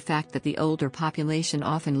still the fact that the older population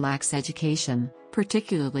often lacks education,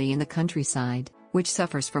 particularly in the countryside, which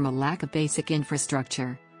suffers from a lack of basic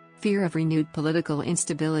infrastructure. Fear of renewed political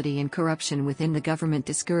instability and corruption within the government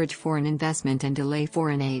discourage foreign investment and delay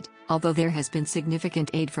foreign aid, although there has been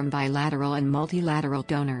significant aid from bilateral and multilateral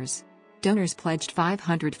donors. Donors pledged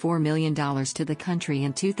 $504 million to the country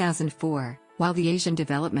in 2004, while the Asian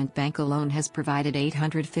Development Bank alone has provided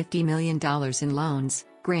 $850 million in loans,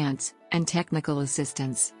 grants, and technical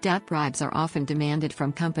assistance. Bribes are often demanded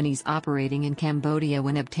from companies operating in Cambodia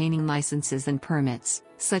when obtaining licenses and permits,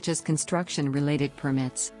 such as construction-related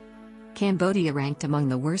permits. Cambodia ranked among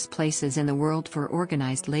the worst places in the world for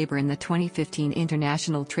organized labor in the 2015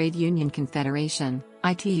 International Trade Union Confederation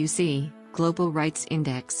 (ITUC) Global Rights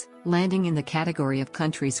Index, landing in the category of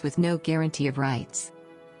countries with no guarantee of rights.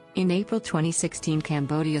 In April 2016,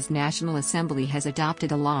 Cambodia's National Assembly has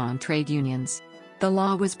adopted a law on trade unions. The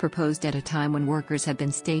law was proposed at a time when workers have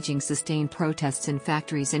been staging sustained protests in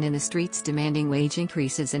factories and in the streets demanding wage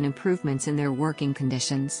increases and improvements in their working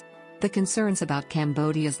conditions. The concerns about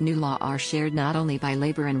Cambodia's new law are shared not only by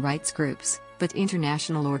labor and rights groups, but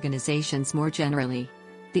international organizations more generally.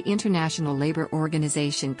 The International Labour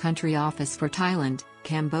Organization Country Office for Thailand,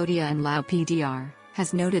 Cambodia and Laos (PDR)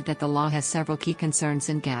 has noted that the law has several key concerns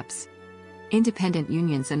and gaps. Independent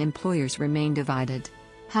unions and employers remain divided.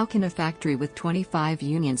 How can a factory with 25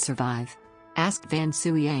 unions survive? Asked Van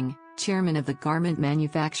Suiyang, chairman of the Garment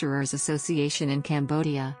Manufacturers Association in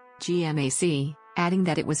Cambodia, GMAC, adding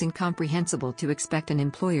that it was incomprehensible to expect an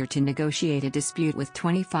employer to negotiate a dispute with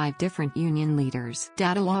 25 different union leaders.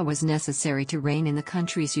 Data law was necessary to rein in the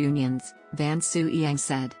country's unions, Van Suiyang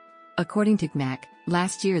said. According to GMAC,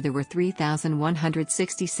 last year there were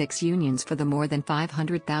 3,166 unions for the more than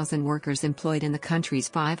 500,000 workers employed in the country's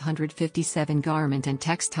 557 garment and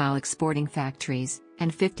textile exporting factories,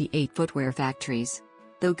 and 58 footwear factories.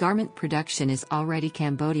 Though garment production is already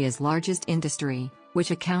Cambodia's largest industry,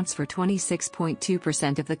 which accounts for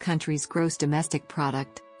 26.2% of the country's gross domestic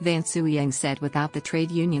product, Van Suiyang said without the trade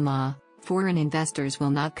union law, foreign investors will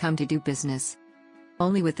not come to do business.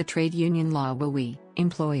 Only with the trade union law will we,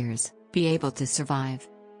 employers, be able to survive.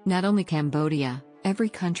 Not only Cambodia, every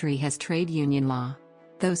country has trade union law.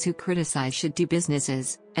 Those who criticize should do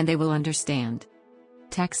businesses, and they will understand.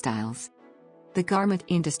 Textiles. The garment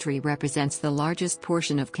industry represents the largest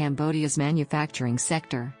portion of Cambodia's manufacturing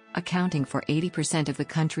sector, accounting for 80% of the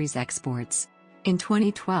country's exports. In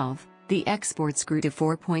 2012, the exports grew to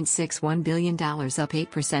 $4.61 billion, up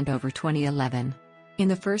 8% over 2011. In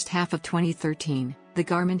the first half of 2013, the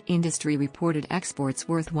garment industry reported exports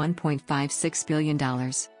worth $1.56 billion.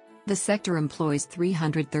 The sector employs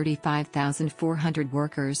 335,400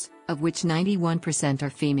 workers, of which 91% are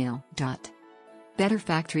female. Better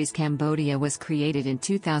Factories Cambodia was created in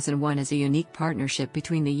 2001 as a unique partnership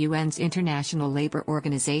between the UN's International Labour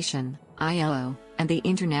Organization, ILO, and the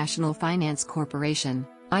International Finance Corporation,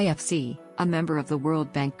 IFC, a member of the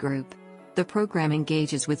World Bank Group. The program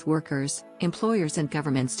engages with workers, employers and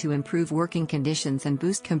governments to improve working conditions and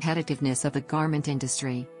boost competitiveness of the garment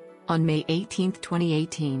industry. On May 18,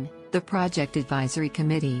 2018, the Project Advisory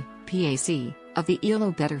Committee, PAC, of the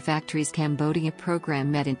ILO Better Factories Cambodia program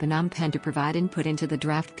met in Phnom Penh to provide input into the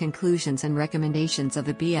draft conclusions and recommendations of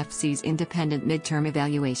the BFC's independent midterm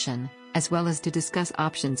evaluation, as well as to discuss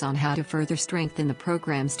options on how to further strengthen the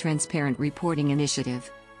program's transparent reporting initiative.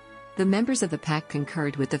 The members of the PAC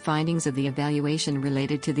concurred with the findings of the evaluation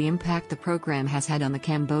related to the impact the program has had on the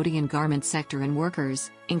Cambodian garment sector and workers,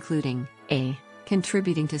 including a.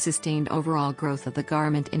 contributing to sustained overall growth of the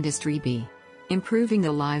garment industry, b. improving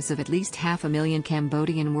the lives of at least 500,000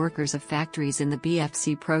 Cambodian workers of factories in the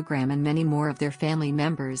BFC program and many more of their family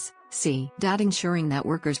members, c. ensuring that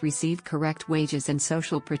workers receive correct wages and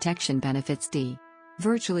social protection benefits, d.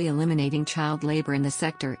 virtually eliminating child labor in the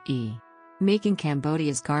sector, e. making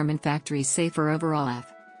Cambodia's garment factories safer overall,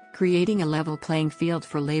 f. creating a level playing field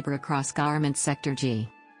for labor across garment sector, g.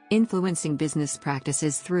 influencing business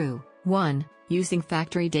practices through 1. using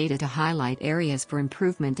factory data to highlight areas for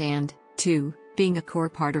improvement and 2. being a core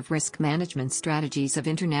part of risk management strategies of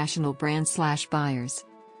international brands/buyers.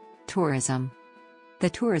 Tourism. The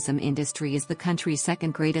tourism industry is the country's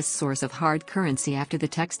second greatest source of hard currency after the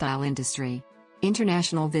textile industry.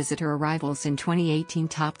 International visitor arrivals in 2018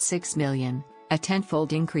 topped 6 million, a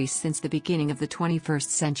tenfold increase since the beginning of the 21st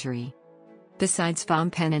century. Besides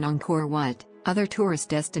Phnom Penh and Angkor Wat, other tourist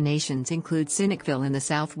destinations include Sinakville in the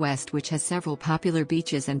southwest, which has several popular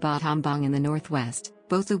beaches, and Battambang in the northwest,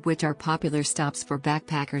 both of which are popular stops for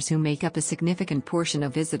backpackers who make up a significant portion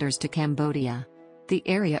of visitors to Cambodia. The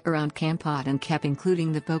area around Kampot and Kep,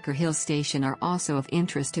 including the Boker Hill Station, are also of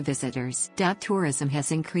interest to visitors. Tourism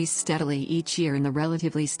has increased steadily each year in the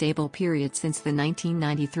relatively stable period since the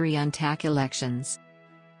 1993 UNTAC elections.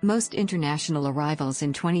 Most international arrivals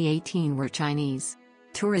in 2018 were Chinese.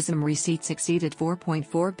 Tourism receipts exceeded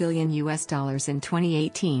 $4.4 billion in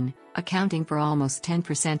 2018, accounting for almost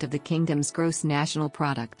 10% of the kingdom's gross national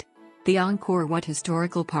product. The Angkor Wat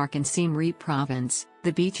Historical Park in Siem Reap Province,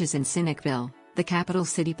 the beaches in Sinakville, the capital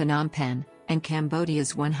city Phnom Penh, and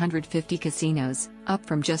Cambodia's 150 casinos, up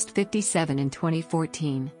from just 57 in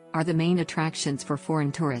 2014, are the main attractions for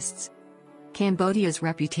foreign tourists. Cambodia's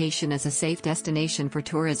reputation as a safe destination for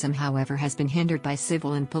tourism, however, has been hindered by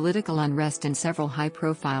civil and political unrest and several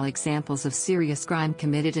high-profile examples of serious crime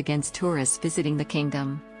committed against tourists visiting the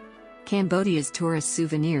kingdom. Cambodia's tourist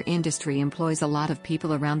souvenir industry employs a lot of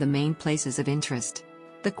people around the main places of interest.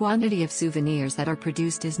 The quantity of souvenirs that are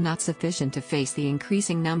produced is not sufficient to face the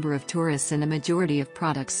increasing number of tourists, and a majority of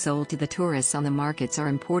products sold to the tourists on the markets are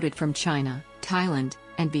imported from China, Thailand,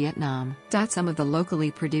 and Vietnam. Some of the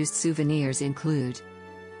locally produced souvenirs include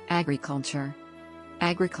agriculture.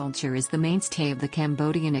 Agriculture is the mainstay of the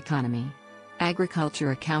Cambodian economy.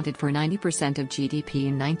 Agriculture accounted for 90% of GDP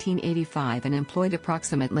in 1985 and employed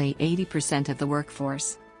approximately 80% of the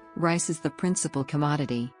workforce. Rice is the principal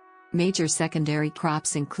commodity. Major secondary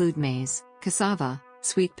crops include maize, cassava,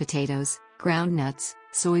 sweet potatoes, groundnuts,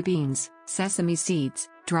 soybeans, sesame seeds,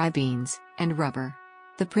 dry beans, and rubber.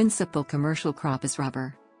 The principal commercial crop is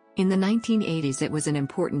rubber. In the 1980s it was an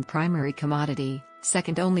important primary commodity,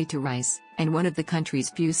 second only to rice, and one of the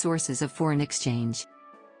country's few sources of foreign exchange.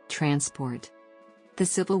 Transport. The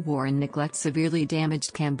civil war and neglect severely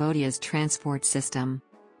damaged Cambodia's transport system.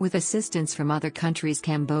 With assistance from other countries,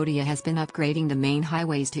 Cambodia has been upgrading the main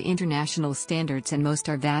highways to international standards, and most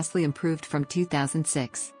are vastly improved from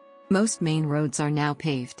 2006. Most main roads are now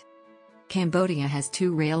paved. Cambodia has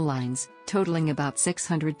 2 rail lines, totaling about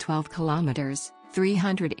 612 kilometers,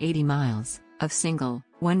 380 miles, of single,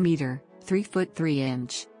 1 meter, 3 foot 3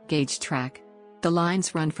 inch, gauge track. The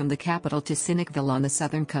lines run from the capital to Sinakville on the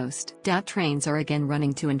southern coast. Trains are again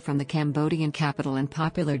running to and from the Cambodian capital and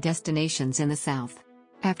popular destinations in the south.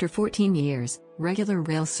 After 14 years, regular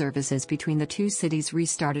rail services between the two cities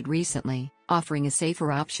restarted recently, offering a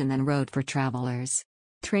safer option than road for travelers.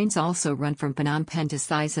 Trains also run from Phnom Penh to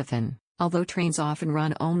Sisophon, although trains often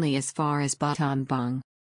run only as far as Battambang Bang.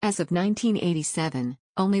 As of 1987,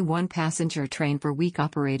 only one passenger train per week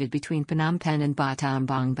operated between Phnom Penh and Battambang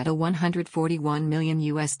Bang, but a $141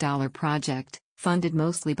 million project, funded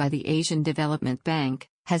mostly by the Asian Development Bank,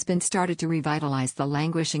 has been started to revitalize the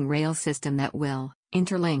languishing rail system that will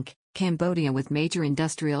interlink Cambodia with major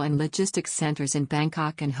industrial and logistics centers in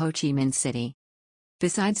Bangkok and Ho Chi Minh City.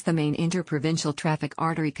 Besides the main interprovincial traffic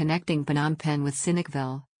artery connecting Phnom Penh with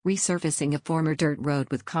Sihanoukville, resurfacing a former dirt road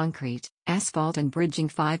with concrete, asphalt and bridging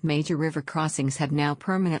 5 major river crossings have now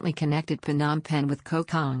permanently connected Phnom Penh with Koh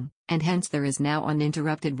Kong, and hence there is now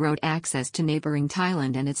uninterrupted road access to neighboring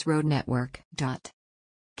Thailand and its road network.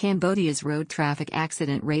 Cambodia's road traffic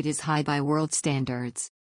accident rate is high by world standards.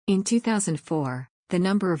 In 2004, the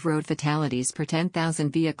number of road fatalities per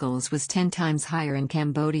 10,000 vehicles was 10 times higher in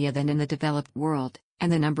Cambodia than in the developed world,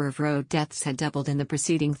 and the number of road deaths had doubled in the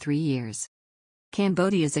preceding 3 years.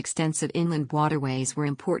 Cambodia's extensive inland waterways were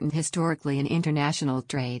important historically in international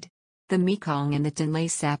trade. The Mekong and the Tonle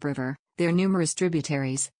Sap River, their numerous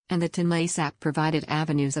tributaries, and the Tonle Sap provided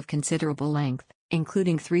avenues of considerable length,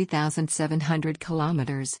 including 3,700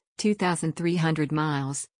 kilometers, 2,300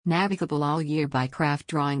 miles, navigable all year by craft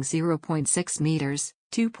drawing 0.6 meters,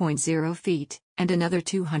 2.0 feet, and another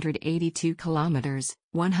 282 kilometers,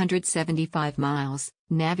 175 miles,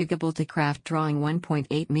 navigable to craft drawing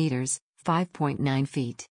 1.8 meters, 5.9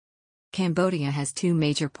 feet. Cambodia has 2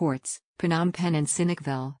 major ports, Phnom Penh and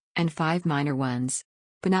Sihanoukville, and 5 minor ones.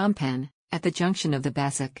 Phnom Penh, at the junction of the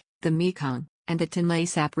Bassac, the Mekong, and the Tonle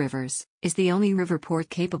Sap rivers, is the only river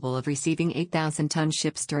port capable of receiving 8,000-ton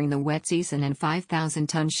ships during the wet season and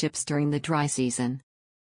 5,000-ton ships during the dry season.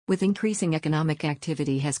 With increasing economic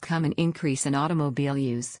activity has come an increase in automobile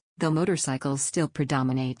use, though motorcycles still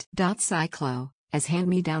predominate. Cyclo, as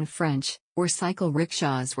hand-me-down French, or cycle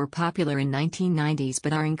rickshaws were popular in 1990s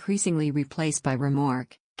but are increasingly replaced by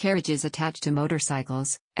remorque, carriages attached to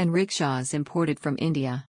motorcycles, and rickshaws imported from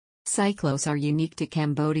India. Cyclos are unique to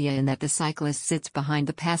Cambodia in that the cyclist sits behind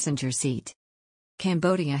the passenger seat.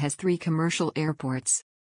 Cambodia has 3 commercial airports.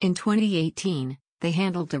 In 2018, they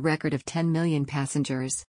handled a record of 10 million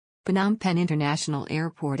passengers. Phnom Penh International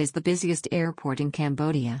Airport is the busiest airport in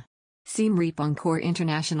Cambodia. Siem Reap Angkor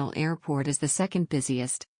International Airport is the second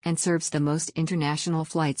busiest, and serves the most international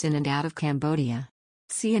flights in and out of Cambodia.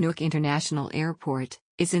 Sihanouk International Airport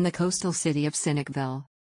is in the coastal city of Sihanoukville.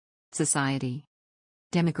 Society.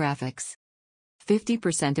 Demographics.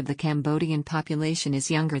 50% of the Cambodian population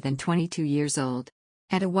is younger than 22 years old.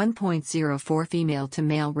 At a 1.04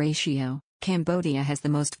 female-to-male ratio, Cambodia has the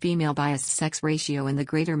most female-biased sex ratio in the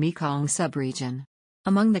Greater Mekong subregion.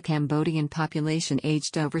 Among the Cambodian population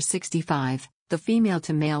aged over 65, the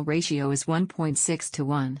female-to-male ratio is 1.6 to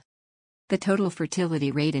 1. The total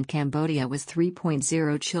fertility rate in Cambodia was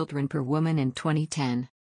 3.0 children per woman in 2010.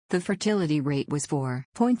 The fertility rate was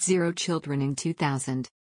 4.0 children in 2000.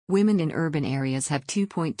 Women in urban areas have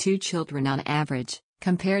 2.2 children on average,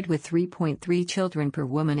 compared with 3.3 children per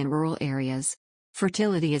woman in rural areas.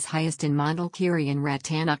 Fertility is highest in Mondulkiri and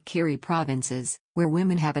Rattanakkiri provinces, where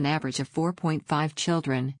women have an average of 4.5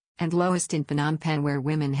 children, and lowest in Phnom Penh, where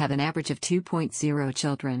women have an average of 2.0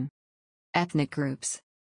 children. Ethnic groups.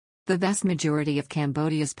 The vast majority of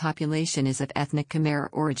Cambodia's population is of ethnic Khmer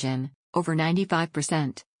origin, over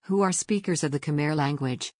 95%, who are speakers of the Khmer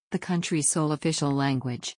language, the country's sole official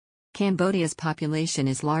language. Cambodia's population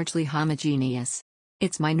is largely homogeneous.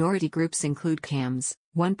 Its minority groups include Khams,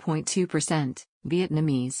 1.2%,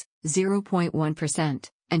 Vietnamese, 0.1%,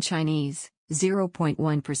 and Chinese,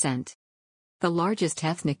 0.1%. The largest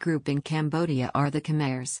ethnic group in Cambodia are the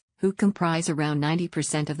Khmers, who comprise around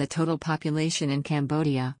 90% of the total population in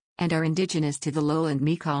Cambodia, and are indigenous to the lowland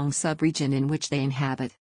Mekong subregion in which they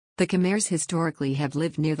inhabit. The Khmers historically have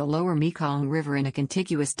lived near the lower Mekong River in a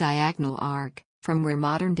contiguous diagonal arc, from where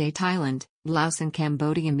modern-day Thailand, Laos and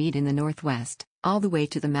Cambodia meet in the northwest, all the way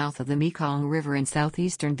to the mouth of the Mekong River in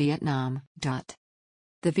southeastern Vietnam.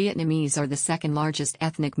 The Vietnamese are the second largest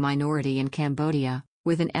ethnic minority in Cambodia,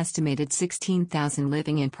 with an estimated 16,000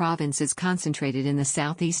 living in provinces concentrated in the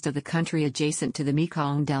southeast of the country adjacent to the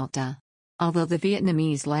Mekong Delta. Although the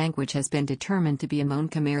Vietnamese language has been determined to be a Mon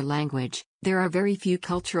Khmer language, there are very few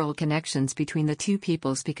cultural connections between the two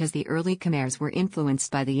peoples because the early Khmers were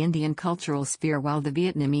influenced by the Indian cultural sphere while the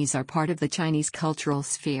Vietnamese are part of the Chinese cultural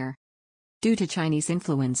sphere. Due to Chinese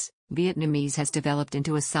influence, Vietnamese has developed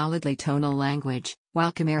into a solidly tonal language,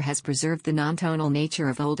 while Khmer has preserved the non-tonal nature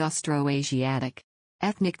of Old Austroasiatic.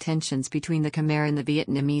 Ethnic tensions between the Khmer and the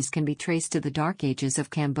Vietnamese can be traced to the Dark Ages of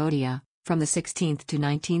Cambodia, from the 16th to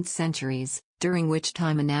 19th centuries, during which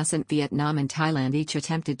time a nascent Vietnam and Thailand each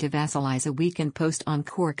attempted to vassalize a weakened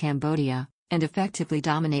post-Angkor Cambodia, and effectively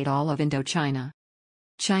dominate all of Indochina.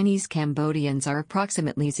 Chinese Cambodians are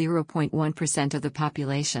approximately 0.1% of the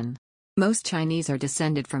population. Most Chinese are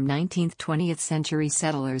descended from 19th–20th century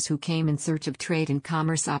settlers who came in search of trade and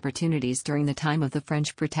commerce opportunities during the time of the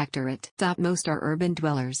French protectorate. Most are urban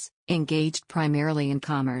dwellers, engaged primarily in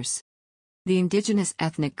commerce. The indigenous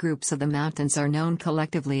ethnic groups of the mountains are known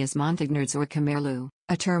collectively as Montagnards or Khmerlu,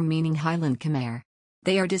 a term meaning Highland Khmer.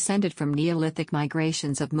 They are descended from Neolithic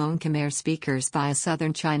migrations of Hmong Khmer speakers via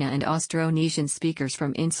southern China and Austronesian speakers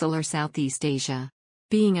from insular Southeast Asia.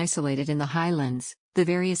 Being isolated in the highlands, the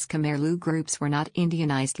various Khmerlu groups were not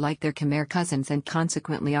Indianized like their Khmer cousins and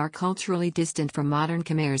consequently are culturally distant from modern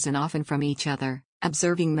Khmers and often from each other,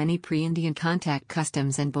 observing many pre-Indian contact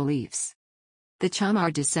customs and beliefs. The Cham are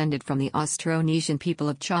descended from the Austronesian people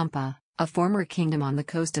of Champa, a former kingdom on the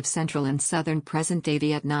coast of central and southern present-day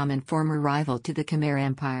Vietnam and former rival to the Khmer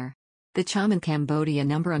Empire. The Cham in Cambodia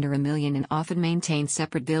number under 1 million and often maintain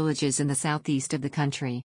separate villages in the southeast of the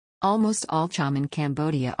country. Almost all Cham in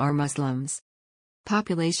Cambodia are Muslims.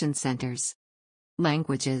 Population centers.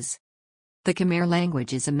 Languages. The Khmer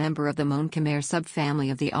language is a member of the Mon Khmer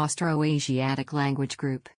subfamily of the Austroasiatic language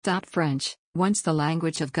group. French, once the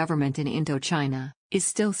language of government in Indochina, is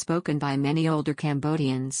still spoken by many older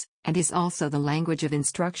Cambodians, and is also the language of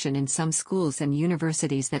instruction in some schools and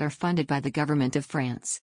universities that are funded by the government of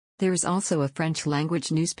France. There is also a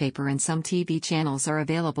French-language newspaper and some TV channels are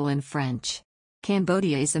available in French.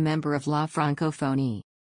 Cambodia is a member of La Francophonie.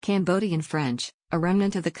 Cambodian French, a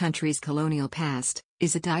remnant of the country's colonial past,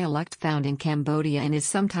 is a dialect found in Cambodia and is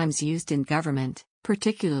sometimes used in government,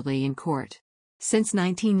 particularly in court. Since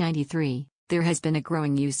 1993, there has been a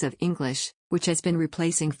growing use of English, which has been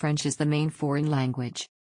replacing French as the main foreign language.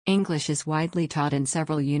 English is widely taught in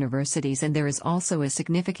several universities and there is also a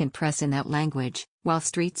significant press in that language, while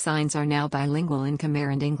street signs are now bilingual in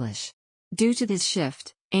Khmer and English. Due to this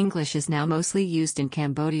shift, English is now mostly used in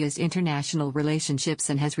Cambodia's international relationships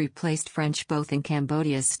and has replaced French both in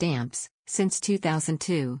Cambodia's stamps, since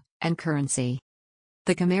 2002, and currency.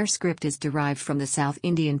 The Khmer script is derived from the South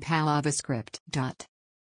Indian Pallava script.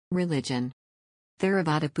 Religion.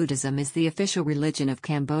 Theravada Buddhism is the official religion of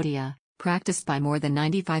Cambodia, practiced by more than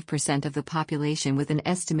 95% of the population with an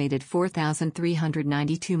estimated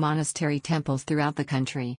 4,392 monastery temples throughout the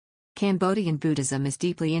country. Cambodian Buddhism is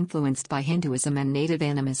deeply influenced by Hinduism and native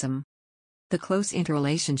animism. The close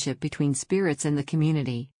interrelationship between spirits and the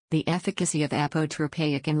community, the efficacy of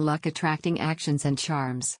apotropaic and luck-attracting actions and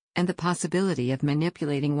charms, and the possibility of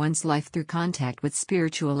manipulating one's life through contact with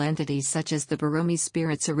spiritual entities such as the Baromi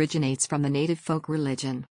spirits originates from the native folk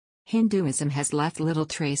religion. Hinduism has left little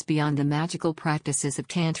trace beyond the magical practices of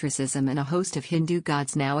Tantricism and a host of Hindu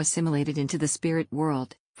gods now assimilated into the spirit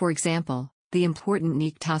world. For example, the important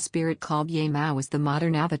Nikta spirit called Ye Mao is the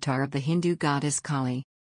modern avatar of the Hindu goddess Kali.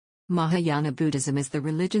 Mahayana Buddhism is the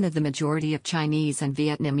religion of the majority of Chinese and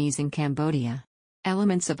Vietnamese in Cambodia.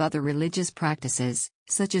 Elements of other religious practices,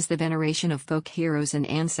 such as the veneration of folk heroes and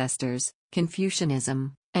ancestors,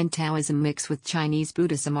 Confucianism, and Taoism mixed with Chinese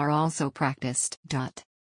Buddhism are also practiced.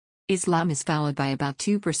 Islam is followed by about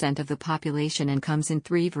 2% of the population and comes in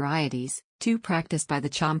 3 varieties, 2 practiced by the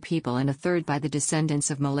Cham people and a third by the descendants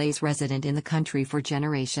of Malays resident in the country for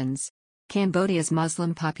generations. Cambodia's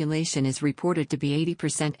Muslim population is reported to be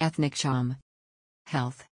 80% ethnic Cham.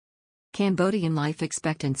 Health. Cambodian life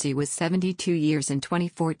expectancy was 72 years in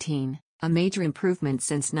 2014, a major improvement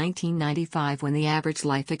since 1995 when the average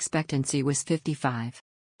life expectancy was 55.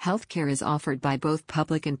 Healthcare is offered by both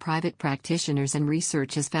public and private practitioners, and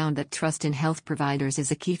research has found that trust in health providers is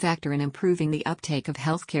a key factor in improving the uptake of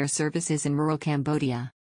healthcare services in rural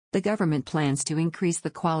Cambodia. The government plans to increase the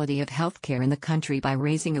quality of healthcare in the country by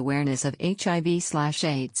raising awareness of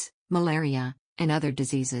HIV/AIDS, malaria, and other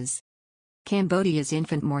diseases. Cambodia's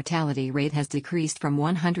infant mortality rate has decreased from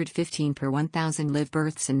 115 per 1,000 live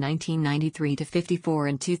births in 1993 to 54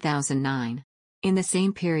 in 2009. In the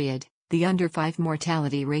same period, the under-5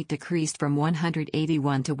 mortality rate decreased from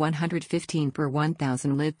 181 to 115 per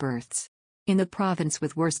 1,000 live births. In the province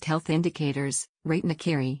with worst health indicators,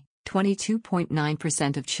 Rae'tnakhiri,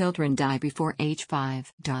 22.9% of children die before age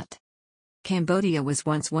 5. Cambodia was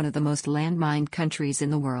once one of the most landmined countries in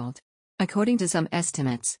the world. According to some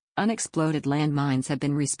estimates, unexploded landmines have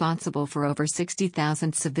been responsible for over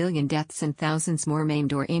 60,000 civilian deaths and thousands more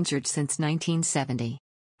maimed or injured since 1970.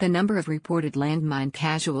 The number of reported landmine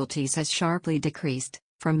casualties has sharply decreased,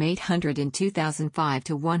 from 800 in 2005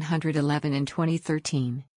 to 111 in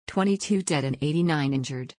 2013, 22 dead and 89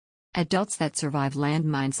 injured. Adults that survive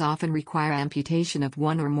landmines often require amputation of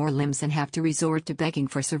one or more limbs and have to resort to begging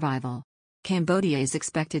for survival. Cambodia is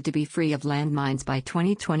expected to be free of landmines by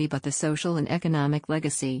 2020, but the social and economic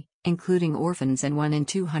legacy, including orphans and 1 in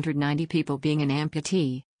 290 people being an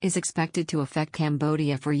amputee, is expected to affect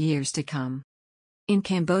Cambodia for years to come. In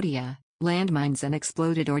Cambodia, landmines and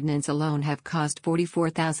exploded ordnance alone have caused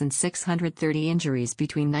 44,630 injuries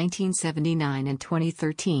between 1979 and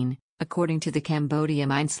 2013, according to the Cambodia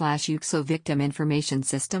Mine/UXO Victim Information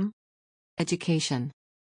System. Education.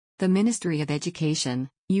 The Ministry of Education,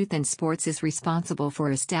 Youth and Sports is responsible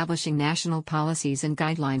for establishing national policies and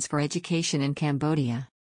guidelines for education in Cambodia.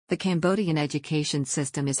 The Cambodian education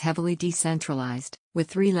system is heavily decentralized, with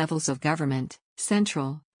 3 levels of government: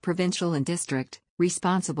 central, provincial and district,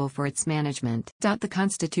 responsible for its management. The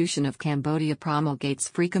Constitution of Cambodia promulgates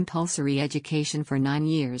free compulsory education for 9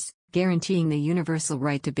 years, guaranteeing the universal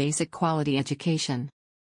right to basic quality education.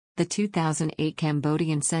 The 2008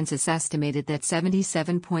 Cambodian census estimated that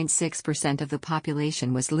 77.6% of the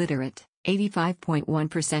population was literate,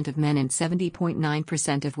 85.1% of men and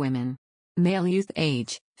 70.9% of women. Male youth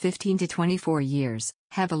age, 15 to 24 years,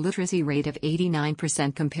 have a literacy rate of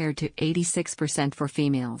 89% compared to 86% for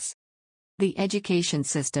females. The education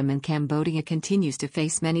system in Cambodia continues to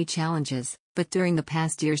face many challenges, but during the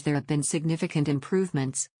past years there have been significant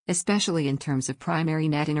improvements, especially in terms of primary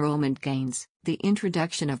net enrollment gains, the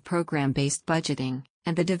introduction of program-based budgeting,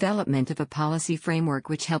 and the development of a policy framework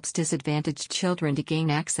which helps disadvantaged children to gain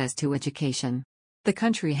access to education. The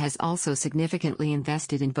country has also significantly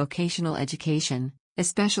invested in vocational education,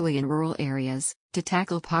 especially in rural areas, to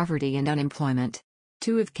tackle poverty and unemployment.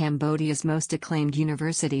 2 of Cambodia's most acclaimed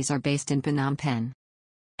universities are based in Phnom Penh.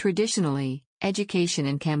 Traditionally, education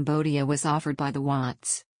in Cambodia was offered by the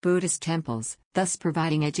Wats, Buddhist temples, thus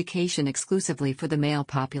providing education exclusively for the male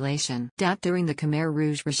population. During the Khmer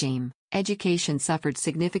Rouge regime, education suffered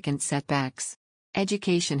significant setbacks.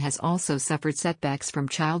 Education has also suffered setbacks from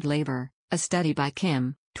child labor. A study by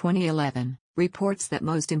Kim, 2011, reports that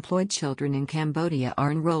most employed children in Cambodia are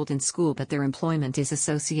enrolled in school, but their employment is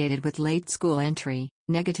associated with late school entry,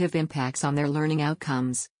 negative impacts on their learning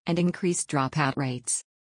outcomes, and increased dropout rates.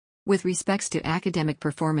 With respects to academic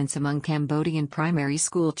performance among Cambodian primary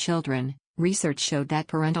school children, research showed that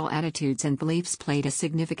parental attitudes and beliefs played a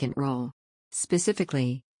significant role.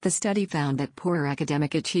 Specifically, the study found that poorer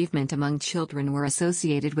academic achievement among children were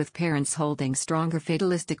associated with parents holding stronger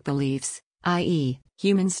fatalistic beliefs, i.e.,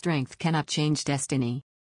 human strength cannot change destiny.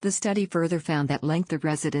 The study further found that length of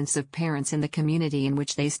residence of parents in the community in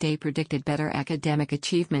which they stay predicted better academic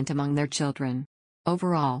achievement among their children.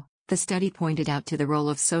 Overall, the study pointed out to the role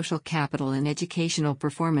of social capital in educational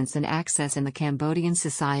performance and access in the Cambodian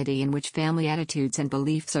society, in which family attitudes and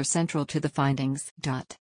beliefs are central to the findings.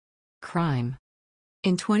 Crime.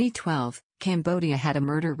 In 2012, Cambodia had a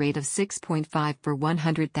murder rate of 6.5 per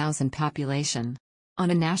 100,000 population. On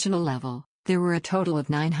a national level, there were a total of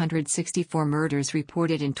 964 murders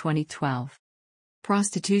reported in 2012.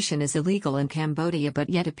 Prostitution is illegal in Cambodia but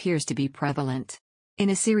yet appears to be prevalent. In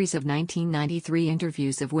a series of 1993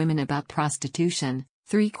 interviews of women about prostitution,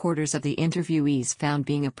 3/4 of the interviewees found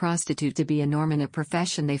being a prostitute to be a norm and a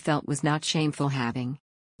profession they felt was not shameful having.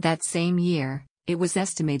 That same year, it was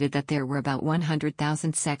estimated that there were about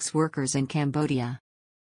 100,000 sex workers in Cambodia.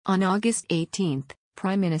 On August 18,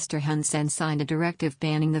 Prime Minister Hun Sen signed a directive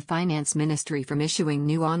banning the Finance Ministry from issuing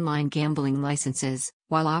new online gambling licenses,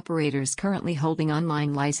 while operators currently holding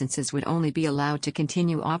online licenses would only be allowed to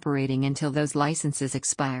continue operating until those licenses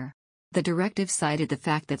expire. The directive cited the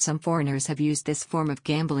fact that some foreigners have used this form of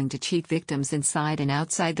gambling to cheat victims inside and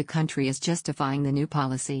outside the country as justifying the new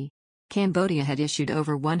policy. Cambodia had issued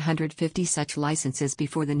over 150 such licenses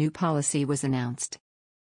before the new policy was announced.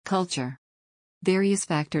 Culture. Various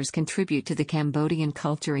factors contribute to the Cambodian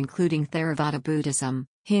culture, including Theravada Buddhism,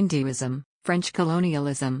 Hinduism, French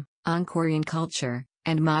colonialism, Angkorian culture,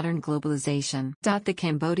 and modern globalization. The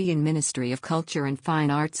Cambodian Ministry of Culture and Fine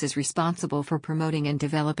Arts is responsible for promoting and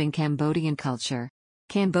developing Cambodian culture.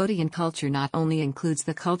 Cambodian culture not only includes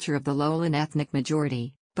the culture of the lowland ethnic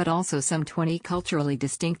majority, but also some 20 culturally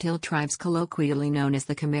distinct hill tribes, colloquially known as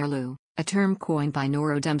the Khmer, a term coined by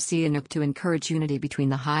Norodom Sihanouk to encourage unity between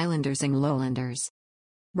the highlanders and lowlanders.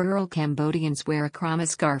 Rural Cambodians wear a krama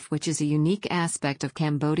scarf, which is a unique aspect of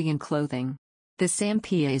Cambodian clothing. The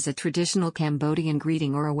sampia is a traditional Cambodian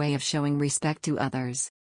greeting or a way of showing respect to others.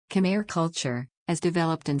 Khmer culture, as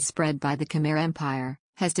developed and spread by the Khmer Empire,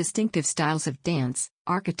 has distinctive styles of dance,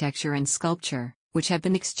 architecture and sculpture, which have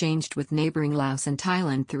been exchanged with neighboring Laos and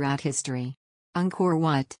Thailand throughout history. Angkor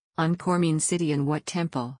Wat. Angkor means city and Wat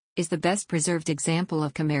temple, is the best preserved example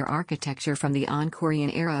of Khmer architecture from the On-Korean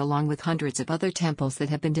era, along with hundreds of other temples that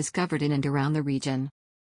have been discovered in and around the region.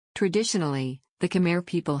 Traditionally, the Khmer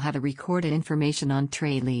people have a recorded information on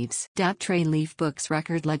tray leaves. Tray leaf books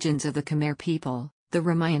record legends of the Khmer people, the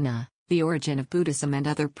Ramayana, the origin of Buddhism, and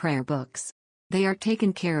other prayer books. They are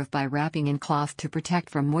taken care of by wrapping in cloth to protect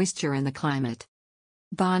from moisture and the climate.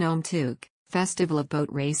 Bon Om Tuk, Festival of Boat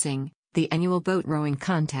Racing, the annual boat rowing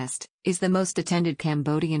contest, is the most attended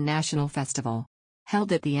Cambodian national festival.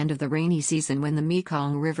 Held at the end of the rainy season when the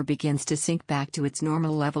Mekong River begins to sink back to its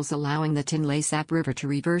normal levels, allowing the Tonlé Sap River to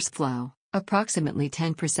reverse flow. Approximately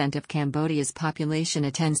 10% of Cambodia's population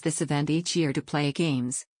attends this event each year to play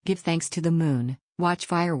games, give thanks to the moon, watch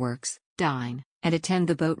fireworks, dine, and attend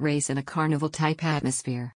the boat race in a carnival-type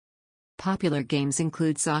atmosphere. Popular games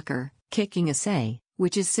include soccer, kicking a say,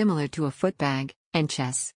 which is similar to a footbag, and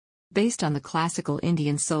chess. Based on the classical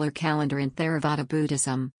Indian solar calendar and Theravada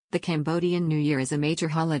Buddhism, the Cambodian New Year is a major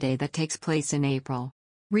holiday that takes place in April.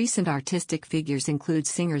 Recent artistic figures include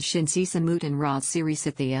singers Shinsi Samut and Ra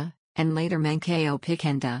Sirisithia, and later Mankeo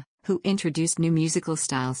Pikenda, who introduced new musical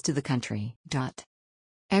styles to the country.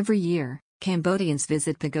 Every year, Cambodians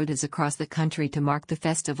visit pagodas across the country to mark the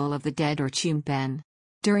Festival of the Dead or Chum Ben.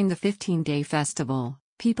 During the 15-day festival,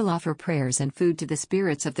 people offer prayers and food to the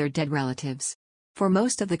spirits of their dead relatives. For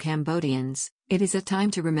most of the Cambodians, it is a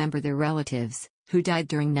time to remember their relatives, who died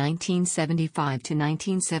during 1975 to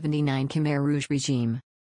 1979 Khmer Rouge regime.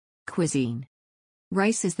 Cuisine.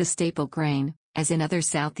 Rice is the staple grain, as in other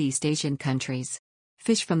Southeast Asian countries.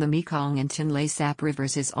 Fish from the Mekong and Tonlé Sap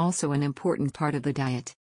rivers is also an important part of the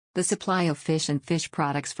diet. The supply of fish and fish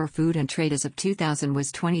products for food and trade as of 2000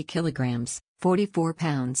 was 20 kilograms, 44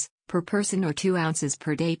 pounds, per person, or 2 ounces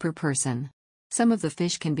per day per person. Some of the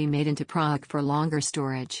fish can be made into prmaeh for longer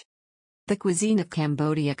storage. The cuisine of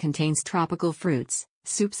Cambodia contains tropical fruits,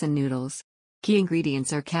 soups and noodles. Key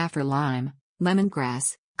ingredients are kaffir lime,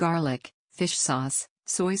 lemongrass, garlic, fish sauce,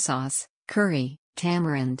 soy sauce, curry,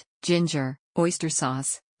 tamarind, ginger, oyster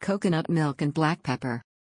sauce, coconut milk and black pepper.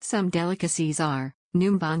 Some delicacies are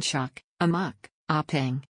Numbanshak, Amak,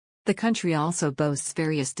 Apeng. The country also boasts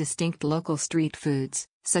various distinct local street foods,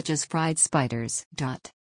 such as fried spiders.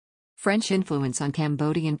 French influence on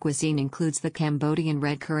Cambodian cuisine includes the Cambodian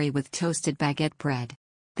red curry with toasted baguette bread.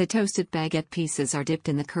 The toasted baguette pieces are dipped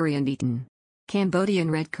in the curry and eaten. Cambodian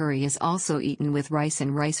red curry is also eaten with rice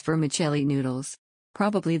and rice vermicelli noodles.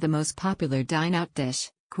 Probably the most popular dine-out dish,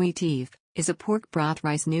 Quy Teve, is a pork broth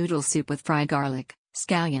rice noodle soup with fried garlic,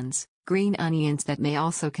 scallions, green onions that may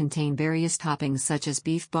also contain various toppings such as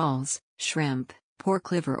beef balls, shrimp,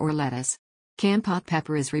 pork liver or lettuce.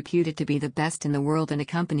 kæmʻboʊdiɛ is reputed to be the best in the world and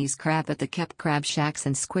accompanies crab at the Kep crab shacks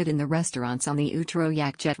and squid in the restaurants on the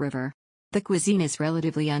Utroyak River. The cuisine is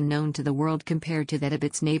relatively unknown to the world compared to that of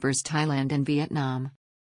its neighbors Thailand and Vietnam.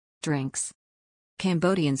 Drinks.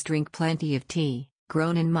 Cambodians drink plenty of tea,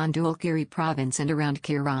 grown in Mandalkiri province and around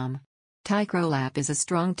Kiram. Thai Krolap is a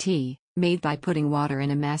strong tea, made by putting water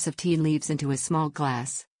in a mass of tea leaves into a small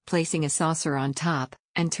glass, placing a saucer on top,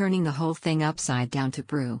 and turning the whole thing upside down to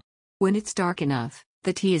brew. When it's dark enough,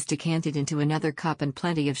 the tea is decanted into another cup and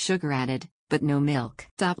plenty of sugar added, but no milk.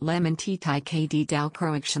 Lemon tea Thai Kd Dao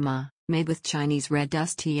Kroikshima, made with Chinese red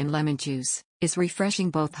dust tea and lemon juice, is refreshing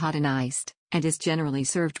both hot and iced, and is generally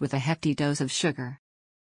served with a hefty dose of sugar.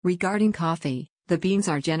 Regarding coffee, the beans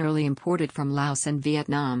are generally imported from Laos and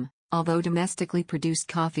Vietnam, although domestically produced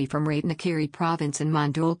coffee from Ratanakiri province and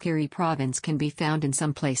Mandalkiri province can be found in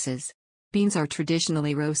some places. Beans are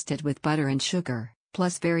traditionally roasted with butter and sugar,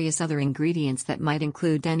 plus various other ingredients that might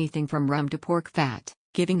include anything from rum to pork fat,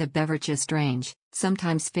 giving the beverage a strange,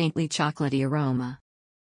 sometimes faintly chocolatey aroma.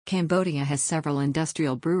 Cambodia has several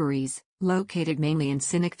industrial breweries, located mainly in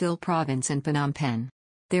Sihanoukville province and Phnom Penh.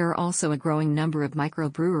 There are also a growing number of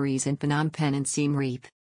microbreweries in Phnom Penh and Siem Reap.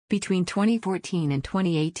 Between 2014 and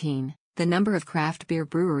 2018, the number of craft beer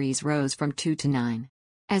breweries rose from 2 to 9.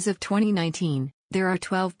 As of 2019, there are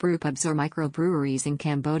 12 brewpubs or microbreweries in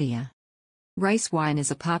Cambodia. Rice wine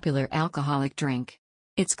is a popular alcoholic drink.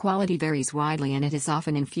 Its quality varies widely and it is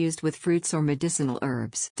often infused with fruits or medicinal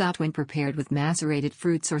herbs. When prepared with macerated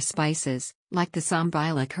fruits or spices, like the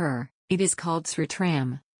Sambai liqueur, it is called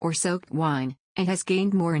sritram, or soaked wine, and has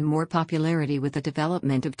gained more and more popularity with the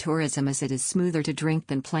development of tourism as it is smoother to drink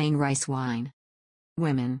than plain rice wine.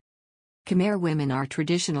 Women. Khmer women are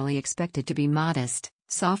traditionally expected to be modest,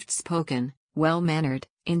 soft-spoken, well-mannered,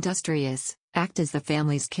 industrious, act as the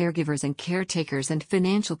family's caregivers and caretakers and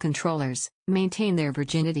financial controllers, maintain their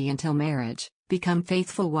virginity until marriage, become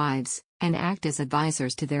faithful wives, and act as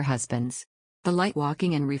advisors to their husbands. The light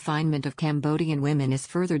walking and refinement of Cambodian women is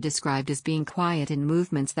further described as being quiet in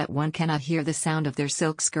movements that one cannot hear the sound of their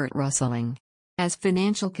silk skirt rustling. As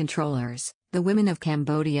financial controllers, the women of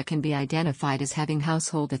Cambodia can be identified as having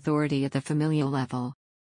household authority at the familial level.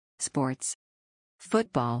 Sports.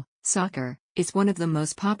 Football, soccer, is one of the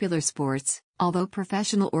most popular sports, although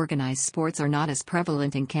professional organized sports are not as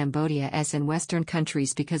prevalent in Cambodia as in Western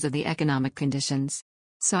countries because of the economic conditions.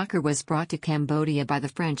 Soccer was brought to Cambodia by the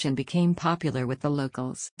French and became popular with the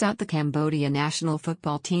locals. The Cambodia national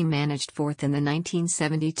football team managed fourth in the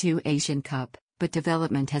 1972 Asian Cup, but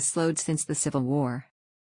development has slowed since the Civil War.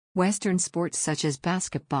 Western sports such as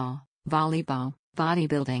basketball, volleyball,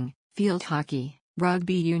 bodybuilding, field hockey,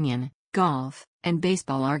 rugby union, golf, and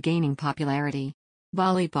baseball are gaining popularity.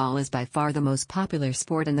 Volleyball is by far the most popular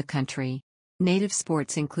sport in the country. Native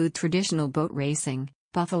sports include traditional boat racing,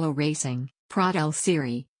 buffalo racing, prādel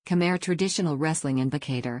siri, Khmer traditional wrestling and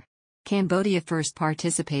bakator. Cambodia first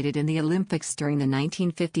participated in the Olympics during the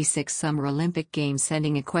 1956 Summer Olympic Games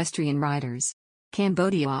sending equestrian riders.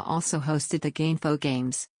 Cambodia also hosted the Gainfo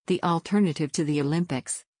Games, the alternative to the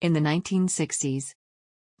Olympics, in the 1960s.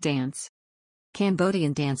 Dance.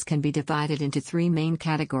 Cambodian dance can be divided into three main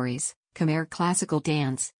categories: Khmer classical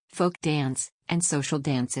dance, folk dance, and social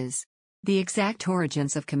dances. The exact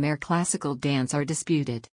origins of Khmer classical dance are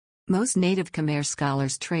disputed. Most native Khmer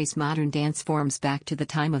scholars trace modern dance forms back to the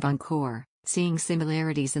time of Angkor, seeing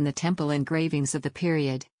similarities in the temple engravings of the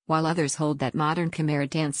period, while others hold that modern Khmer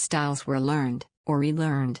dance styles were learned, or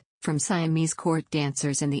relearned, from Siamese court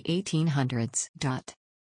dancers in the 1800s.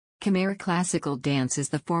 Khmer classical dance is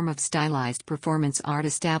the form of stylized performance art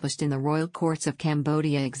established in the royal courts of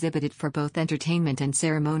Cambodia, exhibited for both entertainment and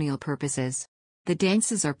ceremonial purposes. The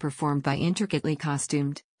dances are performed by intricately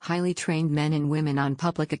costumed, highly trained men and women on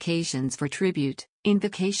public occasions for tribute,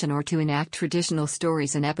 invocation, or to enact traditional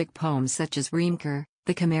stories and epic poems such as Reemker,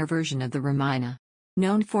 the Khmer version of the Ramayana.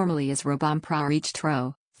 Known formally as Robam Praeach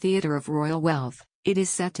Tro, Theatre of Royal Wealth, it is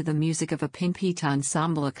set to the music of a pinpeat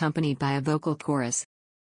ensemble accompanied by a vocal chorus.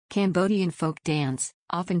 Cambodian folk dance,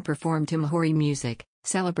 often performed to Mahori music,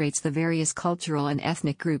 celebrates the various cultural and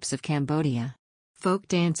ethnic groups of Cambodia. Folk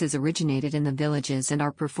dances originated in the villages and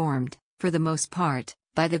are performed, for the most part,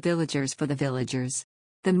 by the villagers for the villagers.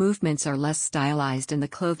 The movements are less stylized and the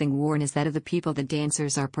clothing worn is that of the people the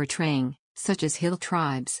dancers are portraying, such as hill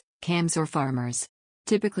tribes, Kams or farmers.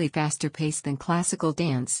 Typically faster paced than classical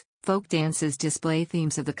dance, folk dances display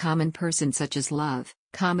themes of the common person such as love,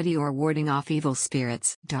 comedy, or warding off evil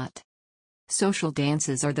spirits. Social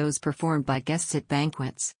dances are those performed by guests at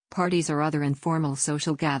banquets, parties, or other informal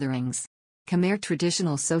social gatherings. Khmer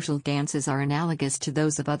traditional social dances are analogous to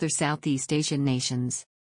those of other Southeast Asian nations.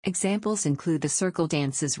 Examples include the circle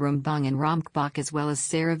dances Rumbang and Romkbok, as well as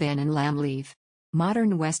Saravan and Lamleave.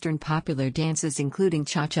 Modern Western popular dances including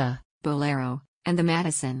cha-cha, bolero, and the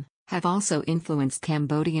Madison, have also influenced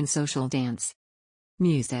Cambodian social dance.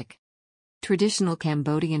 Music. Traditional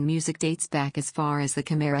Cambodian music dates back as far as the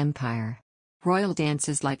Khmer Empire. Royal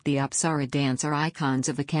dances like the Apsara dance are icons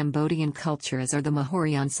of the Cambodian culture, as are the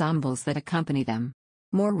Mahori ensembles that accompany them.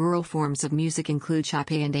 More rural forms of music include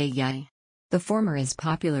chapé and ayay. The former is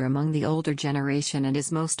popular among the older generation and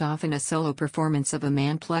is most often a solo performance of a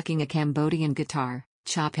man plucking a Cambodian guitar,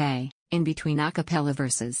 chapé, in between a cappella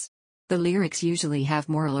verses. The lyrics usually have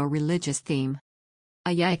moral or religious theme.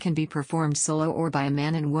 Ayay can be performed solo or by a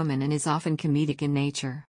man and woman and is often comedic in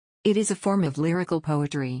nature. It is a form of lyrical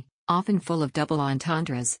poetry, often full of double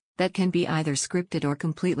entendres, that can be either scripted or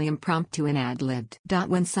completely impromptu and ad-libbed.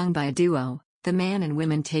 When sung by a duo, the man and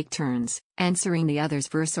women take turns, answering the other's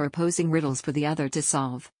verse or posing riddles for the other to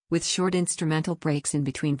solve, with short instrumental breaks in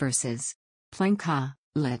between verses. Plengka,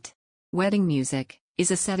 lit. Wedding music,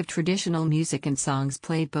 is a set of traditional music and songs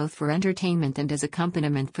played both for entertainment and as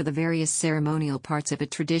accompaniment for the various ceremonial parts of a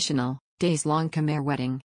traditional, days-long Khmer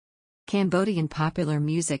wedding. Cambodian popular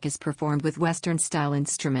music is performed with Western-style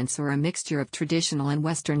instruments or a mixture of traditional and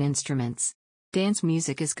Western instruments. Dance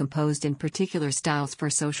music is composed in particular styles for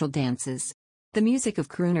social dances. The music of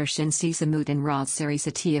crooner Shin Samut and Rod Sari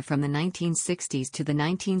Satia from the 1960s to the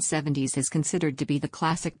 1970s is considered to be the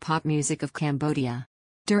classic pop music of Cambodia.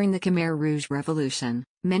 During the Khmer Rouge Revolution,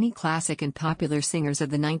 many classic and popular singers of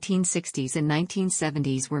the 1960s and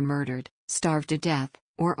 1970s were murdered, starved to death,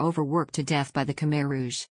 or overworked to death by the Khmer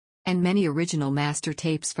Rouge. And many original master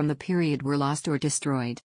tapes from the period were lost or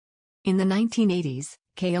destroyed. In the 1980s,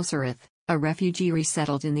 kæmˈboʊdiə, a refugee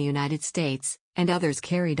resettled in the United States, and others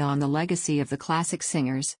carried on the legacy of the classic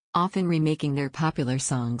singers, often remaking their popular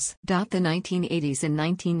songs. The 1980s and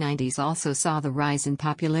 1990s also saw the rise in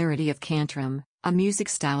popularity of kantram, a music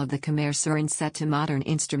style of the Khmer Surin set to modern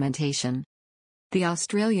instrumentation. The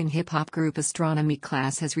Australian hip-hop group Astronomy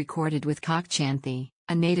Class has recorded with kæmʻboʊdiə,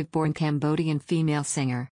 a native-born Cambodian female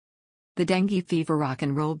singer. The Dengue Fever rock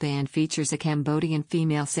and roll band features a Cambodian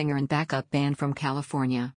female singer and backup band from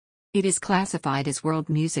California. It is classified as world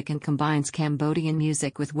music and combines Cambodian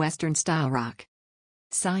music with Western-style rock.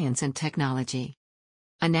 Science and Technology.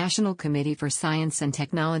 A National Committee for Science and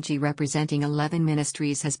Technology representing 11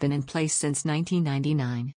 ministries has been in place since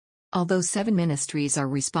 1999. Although 7 ministries are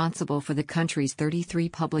responsible for the country's 33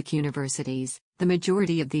 public universities, the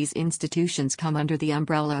majority of these institutions come under the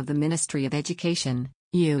umbrella of the Ministry of Education,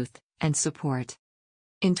 Youth, and Support.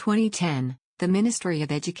 In 2010, the Ministry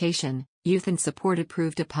of Education, Youth and Support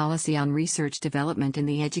approved a policy on research development in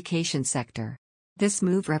the education sector. This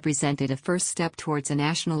move represented a first step towards a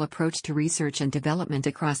national approach to research and development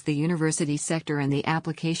across the university sector and the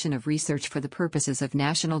application of research for the purposes of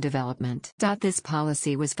national development. This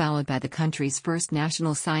policy was followed by the country's first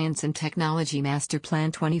National Science and Technology Master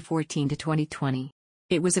Plan 2014 to 2020.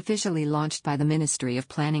 It was officially launched by the Ministry of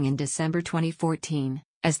Planning in December 2014,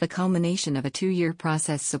 as the culmination of a 2-year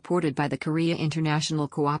process supported by the Korea International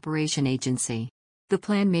Cooperation Agency. The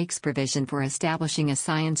plan makes provision for establishing a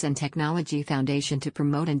science and technology foundation to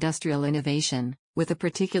promote industrial innovation, with a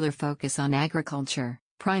particular focus on agriculture,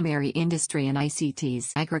 primary industry and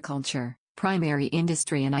ICTs. Agriculture, primary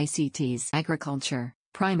industry and ICTs. Agriculture,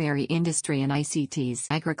 primary industry and ICTs.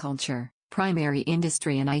 Agriculture, primary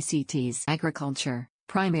industry and ICTs. Agriculture,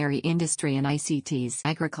 primary industry and ICTs.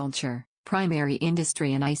 Agriculture, primary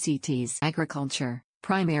industry and ICTs. Agriculture,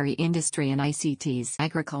 primary industry and ICTs.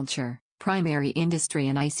 Agriculture, primary industry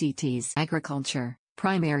and ICTs. Agriculture,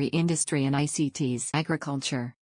 primary industry and ICTs. Agriculture,